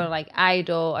 Yeah, but however, like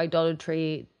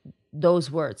idolatry, those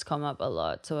words come up a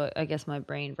lot. So I guess my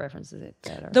brain references it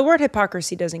better. The word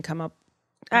hypocrisy doesn't come up.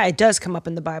 It does come up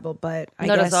in the Bible, but I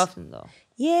Not guess as often though.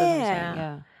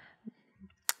 Yeah.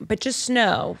 But just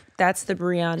know that's the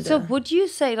Brianda. So would you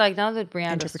say, like, now that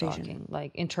Brianda's talking,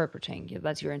 like interpreting, yeah,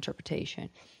 that's your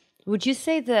interpretation. Would you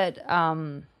say that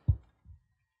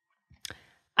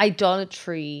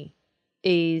idolatry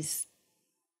is?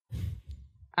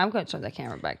 I'm going to turn the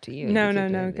camera back to you.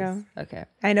 No, go. Okay.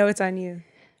 I know it's on you.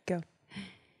 Go.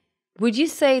 Would you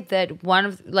say that one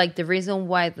of the reason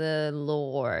why the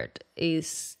Lord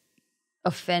is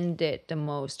offended the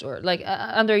most, or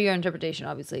under your interpretation,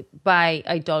 obviously, by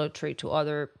idolatry to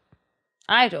other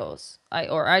idols,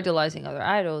 or idolizing other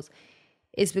idols,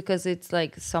 is because it's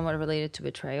like somewhat related to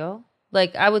betrayal?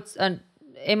 Like I would,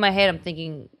 in my head, I'm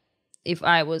thinking, if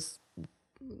I was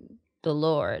the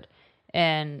Lord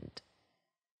and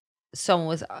someone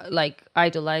was like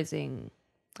idolatrating,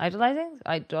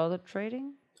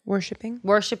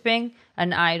 worshiping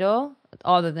an idol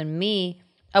other than me,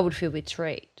 I would feel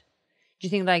betrayed. Do you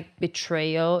think like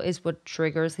betrayal is what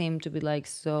triggers him to be like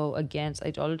so against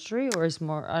idolatry, or is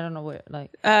more, I don't know what,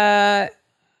 like I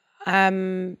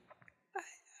can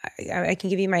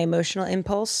give you my emotional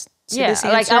impulse to yeah, this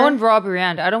like answer. I want raw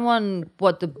Brianda. I don't want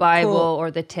what the Bible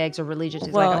or the text or religious is.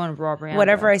 Well, like I want raw Brianda.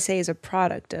 whatever I say is a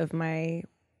product of my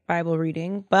Bible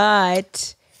reading,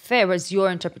 but fair, but it's your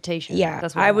interpretation. yeah,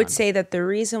 that's what I would want. say that the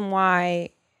reason why,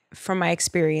 from my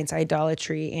experience,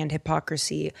 idolatry and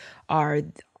hypocrisy are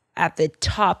at the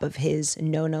top of his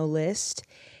no-no list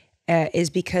is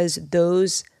because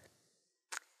those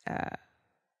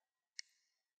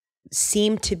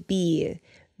seem to be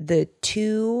the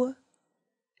two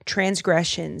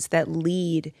transgressions that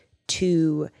lead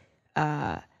to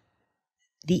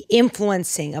the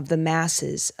influencing of the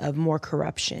masses of more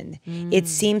corruption. It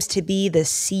seems to be the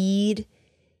seed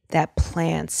that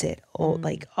plants it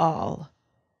all.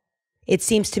 It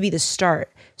seems to be the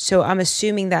start. So I'm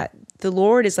assuming that the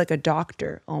Lord is like a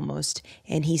doctor almost,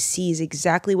 and he sees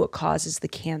exactly what causes the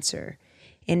cancer.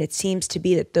 And it seems to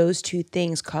be that those two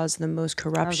things cause the most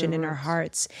corruption in our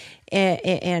hearts,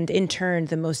 and in turn,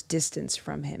 the most distance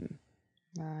from him.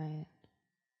 Right.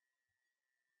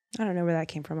 I don't know where that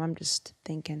came from. I'm just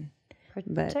thinking.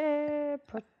 But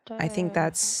I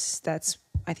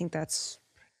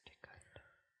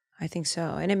think so.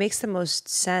 And it makes the most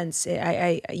sense.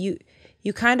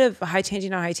 You kind of high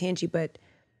tangent, but,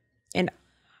 and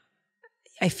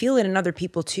I feel it in other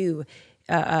people too.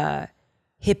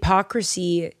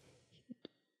 Hypocrisy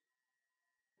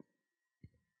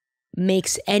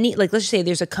makes let's just say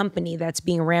there's a company that's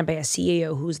being ran by a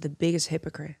CEO who's the biggest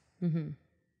hypocrite. Mm-hmm.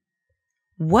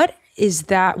 What is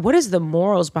that? What is the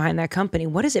morals behind that company?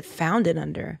 What is it founded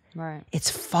under? Right. It's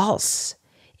false.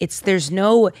 It's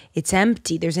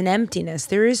empty. There's an emptiness.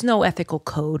 There is no ethical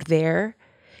code there.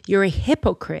 You're a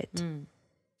hypocrite.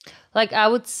 Like I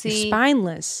would see, you're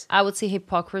spineless. I would see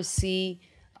hypocrisy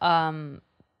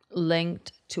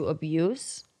linked to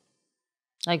abuse.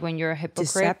 Like when you're a hypocrite,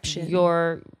 Deception.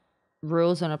 your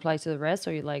rules don't apply to the rest,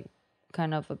 or you're like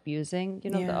kind of abusing,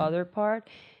 the other part.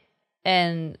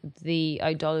 And the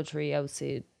idolatry, I would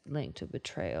say, linked to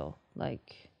betrayal.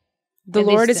 Like the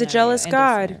Lord is a jealous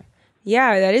God.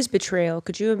 Yeah, that is betrayal.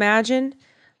 Could you imagine,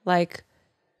 like,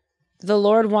 the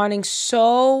Lord wanting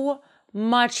so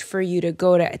much for you to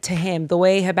go to him, the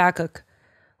way Habakkuk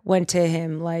went to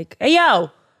him like, hey,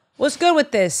 yo, what's good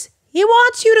with this? He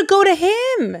wants you to go to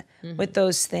him with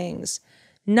those things,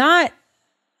 not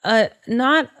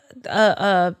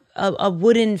a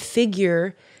wooden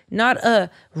figure, not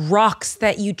rocks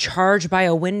that you charge by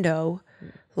a window.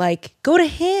 Like, go to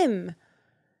him,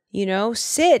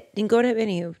 sit and go to him.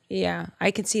 Anywho, yeah,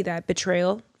 I can see that.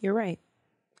 Betrayal. You're right.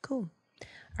 Cool.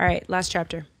 All right, last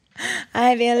chapter.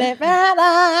 I feel it.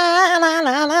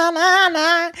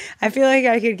 I feel like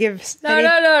I could give.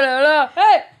 No.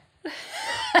 Hey!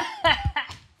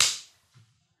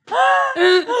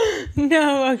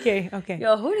 No, okay.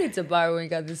 Yo, who needs a bar when we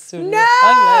got this studio? No!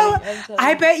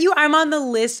 I bet you I'm on the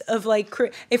list of like,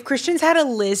 if Christians had a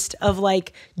list of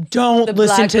like, don't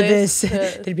listen to this,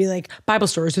 they'd be like, Bible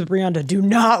Stories with Brianda, do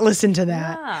not listen to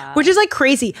that. Yeah. Which is like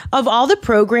crazy. Of all the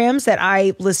programs that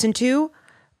I listen to,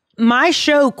 my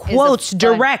show quotes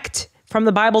direct from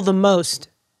the Bible the most.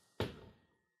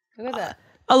 Look at that.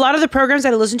 A lot of the programs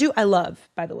that I listen to, I love,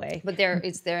 by the way. But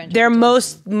it's their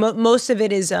most of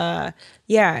it is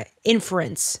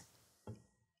inference.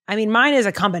 I mean, mine is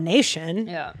a combination.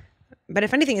 Yeah. But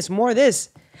if anything, it's more this.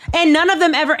 And none of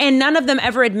them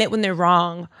ever admit when they're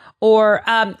wrong. Or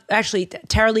actually,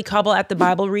 Tara Lee Cobble at the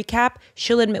Bible Recap,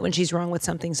 she'll admit when she's wrong with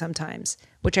something sometimes,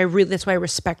 which that's why I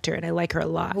respect her and I like her a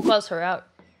lot. Who calls her out?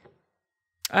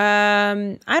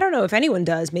 I don't know if anyone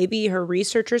does. Maybe her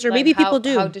researchers, or maybe people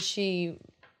do. How does she?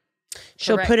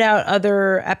 She'll put out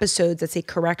other episodes that say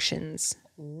corrections.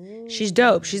 Ooh. She's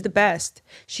dope. She's the best.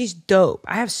 She's dope.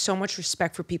 I have so much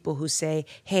respect for people who say,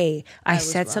 "Hey, I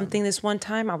said something this one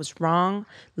time. I was wrong.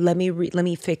 Let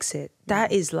me fix it."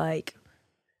 That is like,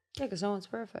 yeah, because no one's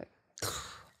perfect.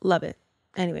 Love it.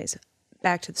 Anyways,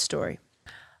 back to the story.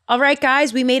 All right,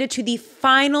 guys, we made it to the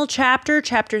final chapter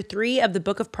 3 of the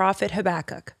book of prophet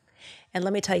Habakkuk. And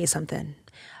let me tell you something.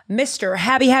 Mr.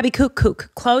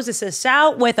 Habakkuk closes us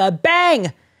out with a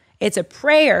bang. It's a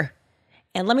prayer.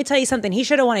 And let me tell you something. He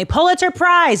should have won a Pulitzer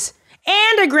Prize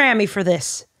and a Grammy for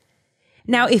this.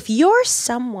 Now, if you're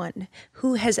someone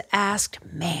who has asked,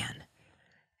 man,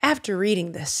 after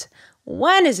reading this,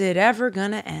 when is it ever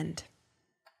going to end?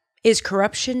 Is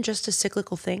corruption just a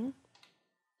cyclical thing?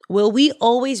 Will we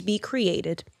always be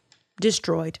created,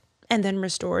 destroyed, and then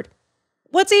restored?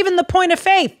 What's even the point of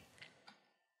faith?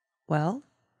 Well,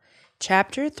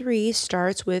 chapter 3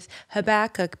 starts with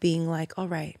Habakkuk being like, all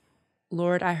right,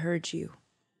 Lord, I heard you.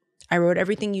 I wrote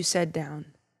everything you said down.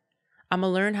 I'm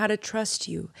going to learn how to trust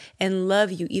you and love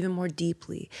you even more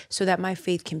deeply so that my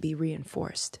faith can be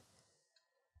reinforced.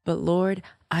 But Lord,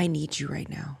 I need you right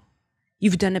now.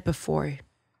 You've done it before.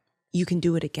 You can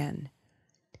do it again.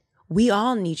 We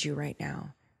all need you right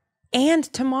now and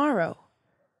tomorrow.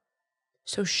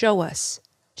 So show us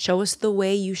the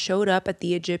way you showed up at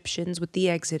the Egyptians with the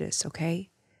Exodus, okay?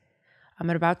 I'm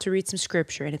about to read some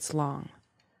scripture and it's long.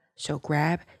 So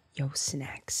grab your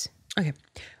snacks. Okay,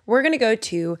 we're going to go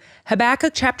to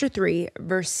Habakkuk chapter 3,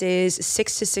 verses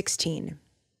 6 to 16.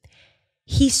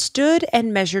 He stood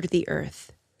and measured the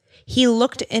earth. He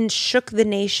looked and shook the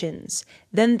nations.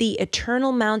 Then the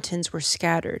eternal mountains were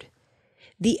scattered.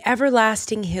 The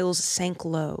everlasting hills sank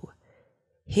low.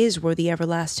 His were the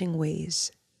everlasting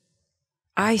ways.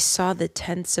 I saw the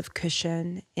tents of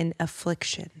Cushan in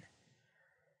affliction.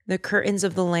 The curtains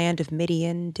of the land of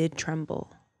Midian did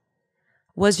tremble.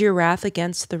 Was your wrath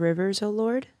against the rivers, O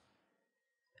Lord?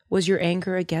 Was your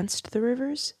anger against the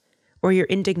rivers? Or your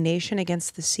indignation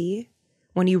against the sea,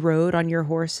 when you rode on your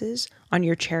horses, on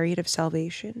your chariot of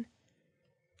salvation?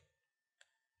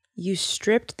 You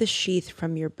stripped the sheath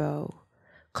from your bow,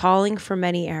 calling for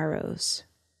many arrows.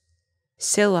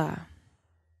 Selah,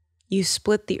 you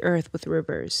split the earth with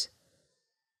rivers.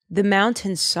 The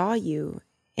mountains saw you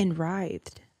and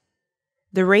writhed.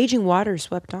 The raging water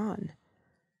swept on.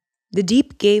 The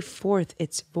deep gave forth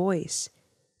its voice.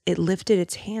 It lifted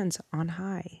its hands on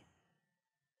high.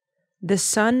 The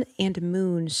sun and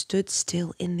moon stood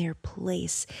still in their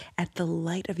place at the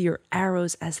light of your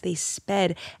arrows as they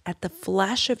sped at the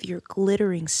flash of your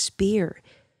glittering spear.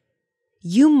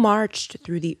 You marched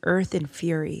through the earth in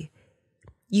fury.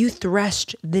 You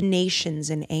threshed the nations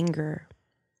in anger.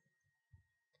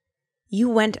 You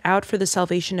went out for the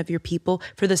salvation of your people,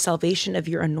 for the salvation of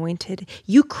your anointed.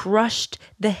 You crushed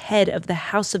the head of the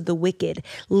house of the wicked,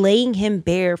 laying him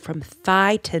bare from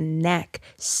thigh to neck.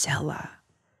 Selah.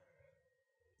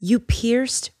 You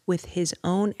pierced with his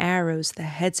own arrows the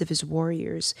heads of his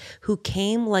warriors, who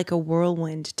came like a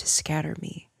whirlwind to scatter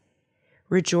me,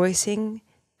 rejoicing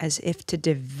as if to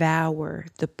devour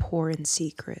the poor in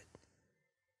secret.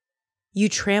 You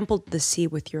trampled the sea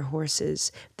with your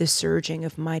horses, the surging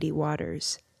of mighty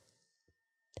waters.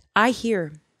 I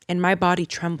hear and my body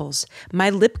trembles. My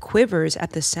lip quivers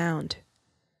at the sound.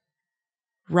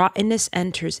 Rottenness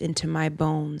enters into my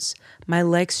bones. My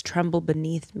legs tremble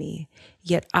beneath me.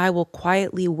 Yet I will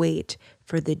quietly wait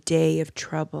for the day of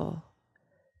trouble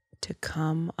to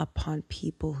come upon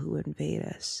people who invade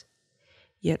us.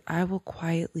 Yet I will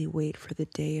quietly wait for the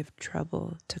day of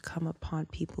trouble to come upon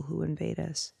people who invade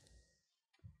us.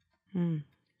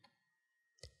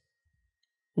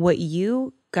 What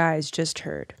you guys just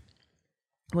heard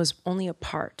was only a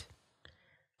part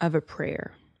of a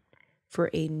prayer for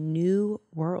a new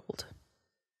world,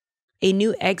 a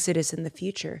new exodus in the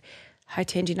future. Hi,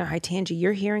 Tangi, not hi, Tangi.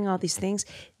 You're hearing all these things.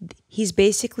 He's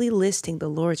basically listing the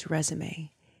Lord's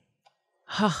resume.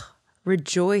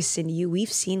 Rejoice in you.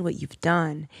 We've seen what you've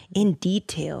done in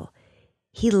detail.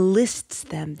 He lists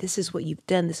them. This is what you've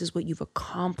done. This is what you've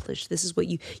accomplished. This is what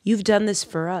you've done this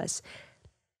for us.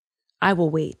 I will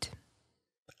wait.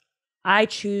 I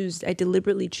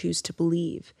deliberately choose to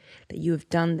believe that you have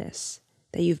done this,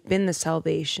 that you've been the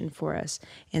salvation for us.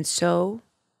 And so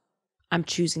I'm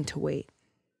choosing to wait.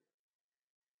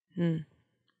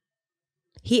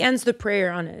 He ends the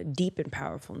prayer on a deep and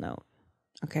powerful note.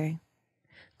 Okay?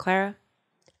 Clara,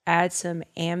 add some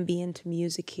ambient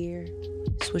music here.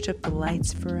 Switch up the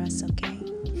lights for us, okay?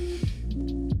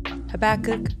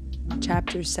 Habakkuk,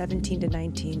 chapters 17 to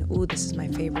 19. Ooh, this is my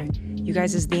favorite. You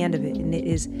guys, is the end of it. And it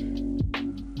is,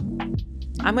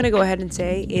 I'm going to go ahead and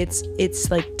say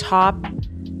it's like top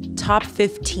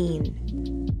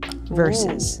 15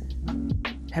 verses. Ooh.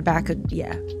 Habakkuk,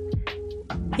 yeah.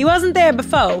 He wasn't there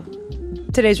before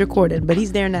today's recorded, but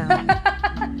he's there now.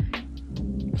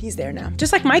 He's there now.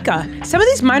 Just like Micah. Some of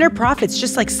these minor prophets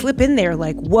just like slip in there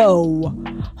like, whoa,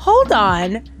 hold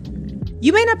on.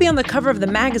 You may not be on the cover of the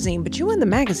magazine, but you in the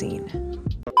magazine.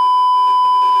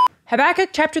 Habakkuk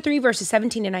chapter 3, verses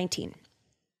 17 to 19.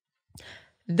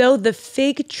 Though the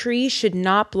fig tree should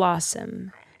not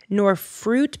blossom, nor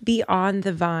fruit be on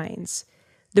the vines,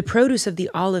 the produce of the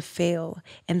olive fail,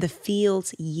 and the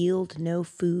fields yield no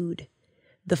food,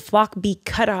 the flock be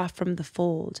cut off from the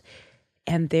fold,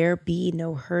 and there be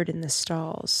no herd in the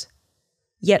stalls.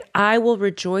 Yet I will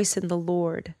rejoice in the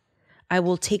Lord. I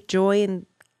will take joy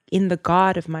in the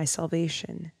God of my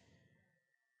salvation.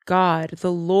 God,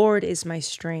 the Lord is my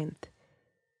strength.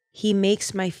 He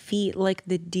makes my feet like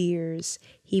the deer's.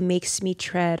 He makes me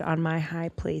tread on my high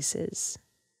places.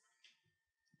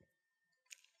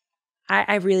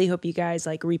 I really hope you guys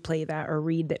like replay that or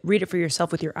read it for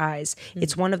yourself with your eyes. Mm-hmm.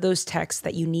 It's one of those texts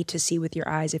that you need to see with your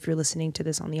eyes. If you're listening to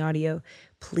this on the audio,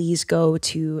 please go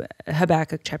to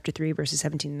Habakkuk chapter 3, verses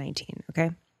 17 and 19,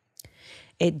 okay?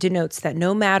 It denotes that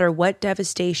no matter what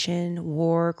devastation,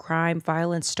 war, crime,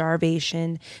 violence,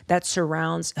 starvation that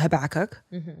surrounds Habakkuk,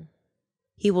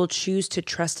 he will choose to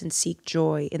trust and seek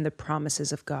joy in the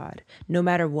promises of God, no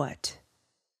matter what.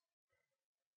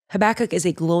 Habakkuk is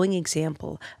a glowing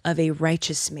example of a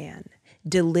righteous man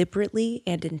deliberately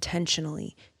and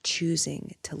intentionally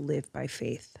choosing to live by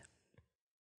faith.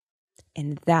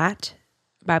 And that,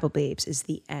 Bible Babes, is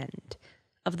the end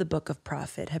of the book of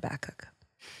prophet Habakkuk.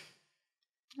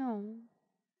 Oh.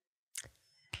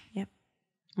 Yep.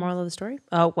 Moral of the story?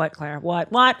 Oh, what, Clara? What?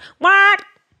 I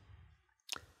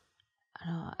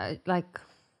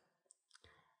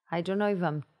don't know if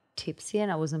I'm tipsy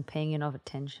and I wasn't paying enough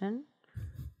attention.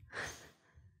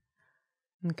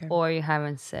 Okay. Or you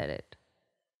haven't said it.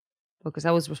 Because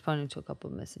I was responding to a couple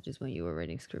of messages when you were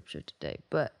reading scripture today.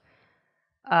 But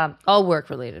all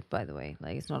work related, by the way.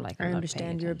 Like, it's not like I'm not paying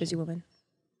attention. You're a busy woman.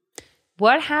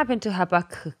 What happened to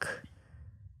Habakkuk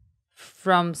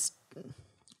I'm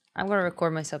going to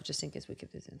record myself just in case we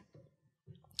keep this in.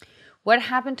 What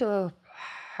happened to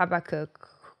Habakkuk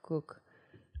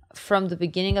from the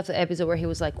beginning of the episode where he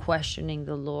was like questioning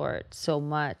the Lord so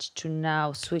much to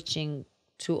now switching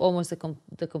to almost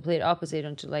the complete opposite,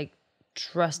 onto like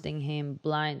trusting him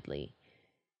blindly?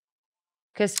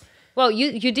 Because, well,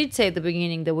 you did say at the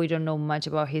beginning that we don't know much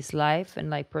about his life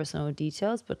and like personal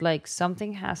details, but like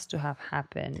something has to have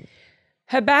happened.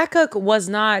 Habakkuk was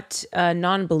not a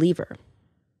non-believer.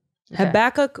 Okay.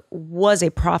 Habakkuk was a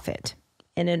prophet,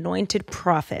 an anointed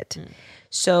prophet.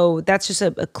 So that's just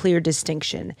a clear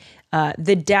distinction.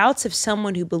 The doubts of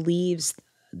someone who believes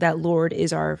that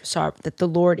that the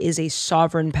Lord is a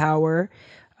sovereign power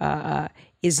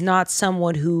is not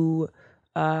someone who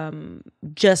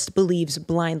just believes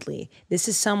blindly. This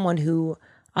is someone who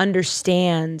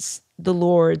understands the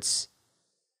Lord's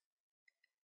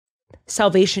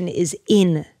salvation is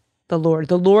in the Lord.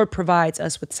 The Lord provides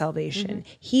us with salvation.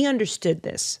 He understood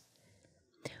this.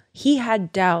 He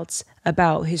had doubts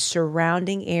about his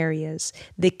surrounding areas,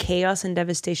 the chaos and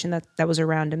devastation that was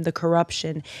around him, the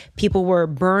corruption. People were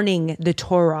burning the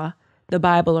Torah, the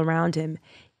Bible around him.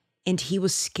 And he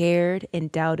was scared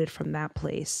and doubted from that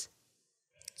place.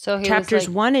 So chapters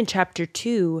 1 and chapter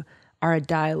 2 are a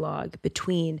dialogue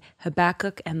between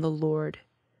Habakkuk and the Lord,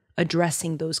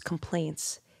 addressing those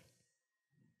complaints.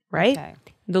 Right? Okay.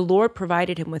 The Lord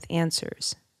provided him with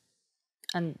answers.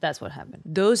 And that's what happened.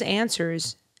 Those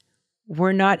answers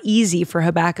were not easy for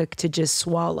Habakkuk to just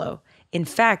swallow. In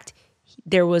fact,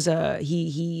 there was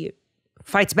he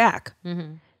fights back.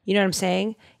 Mm-hmm. You know what I'm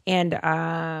saying? And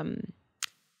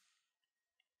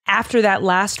after that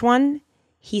last one,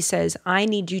 he says, I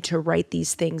need you to write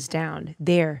these things down.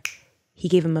 There, he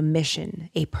gave him a mission,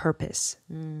 a purpose,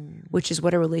 which is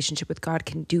what a relationship with God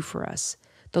can do for us.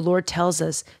 The Lord tells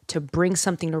us to bring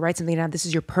something, to write something down. This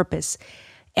is your purpose.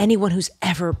 Anyone who's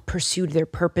ever pursued their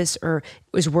purpose or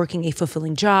is working a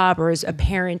fulfilling job or is a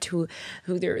parent who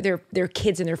their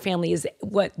kids and their family is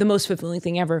what the most fulfilling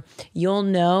thing ever, you'll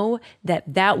know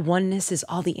that oneness is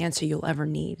all the answer you'll ever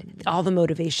need, all the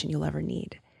motivation you'll ever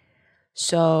need.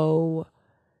 So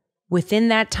within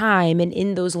that time and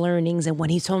in those learnings and when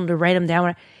he told him to write them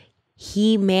down,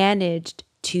 he managed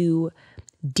to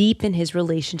deepen his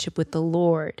relationship with the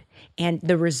Lord. And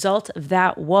the result of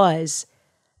that was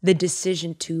the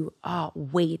decision to,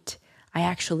 wait, I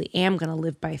actually am going to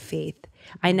live by faith.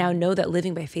 I now know that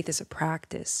living by faith is a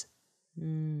practice.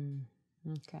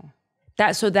 Okay.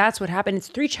 So that's what happened. It's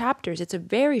 3 chapters. It's a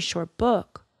very short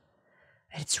book.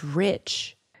 It's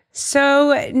rich.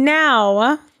 So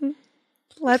now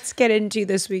let's get into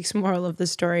this week's moral of the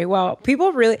story. Well,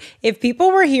 if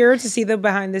people were here to see the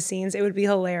behind the scenes, it would be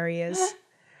hilarious.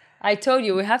 I told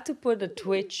you, we have to put a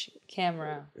Twitch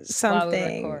camera something while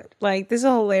we record. Like, this is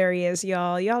hilarious,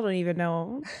 y'all. Y'all don't even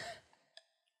know.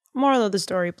 Moral of the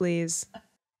story, please.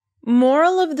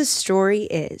 Moral of the story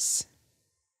is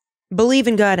believe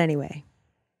in God anyway.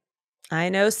 I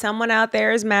know someone out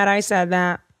there is mad I said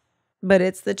that, but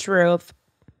it's the truth.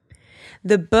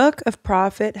 The book of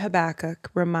prophet Habakkuk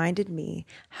reminded me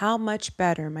how much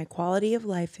better my quality of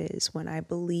life is when I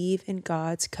believe in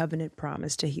God's covenant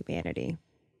promise to humanity,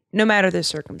 no matter the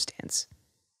circumstance.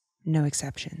 No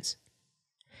exceptions.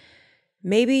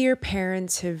 Maybe your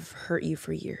parents have hurt you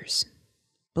for years.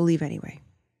 Believe anyway.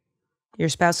 Your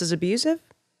spouse is abusive?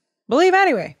 Believe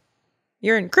anyway.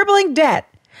 You're in crippling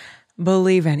debt?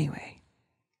 Believe anyway.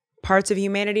 Parts of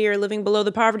humanity are living below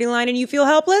the poverty line and you feel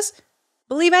helpless?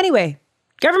 Believe anyway.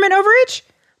 Government overreach?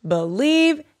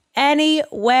 Believe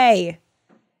anyway.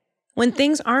 When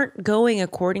things aren't going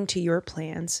according to your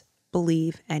plans,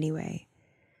 believe anyway.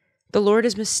 The Lord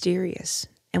is mysterious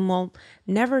and will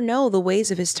never know the ways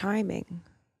of his timing.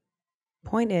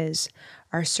 Point is,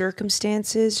 our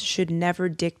circumstances should never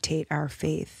dictate our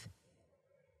faith.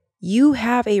 You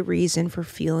have a reason for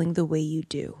feeling the way you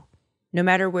do, no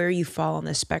matter where you fall on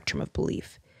the spectrum of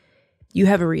belief. You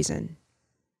have a reason.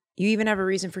 You even have a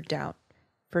reason for doubt,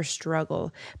 for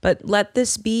struggle. But let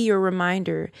this be your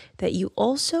reminder that you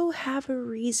also have a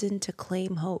reason to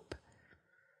claim hope.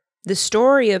 The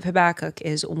story of Habakkuk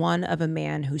is one of a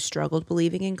man who struggled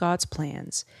believing in God's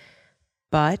plans,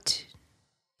 but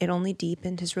it only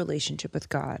deepened his relationship with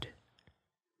God.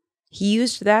 He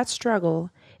used that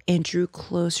struggle and drew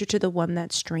closer to the one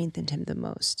that strengthened him the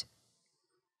most.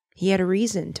 He had a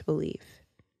reason to believe.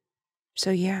 So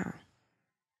yeah,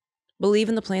 believe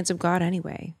in the plans of God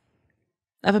anyway,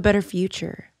 of a better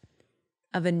future,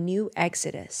 of a new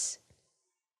exodus.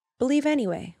 Believe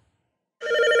anyway.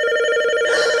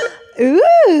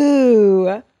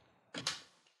 Ooh.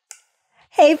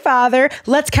 Hey, Father,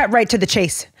 let's cut right to the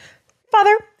chase.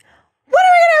 Father, when are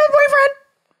we going to have a boyfriend?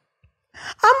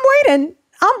 I'm waiting.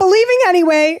 I'm believing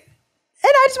anyway. And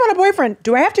I just want a boyfriend.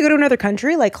 Do I have to go to another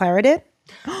country like Clara did?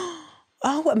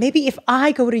 Oh, maybe if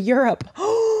I go to Europe.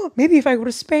 Maybe if I go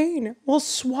to Spain. We'll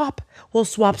swap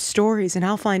stories and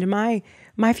I'll find my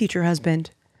future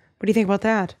husband. What do you think about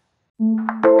that?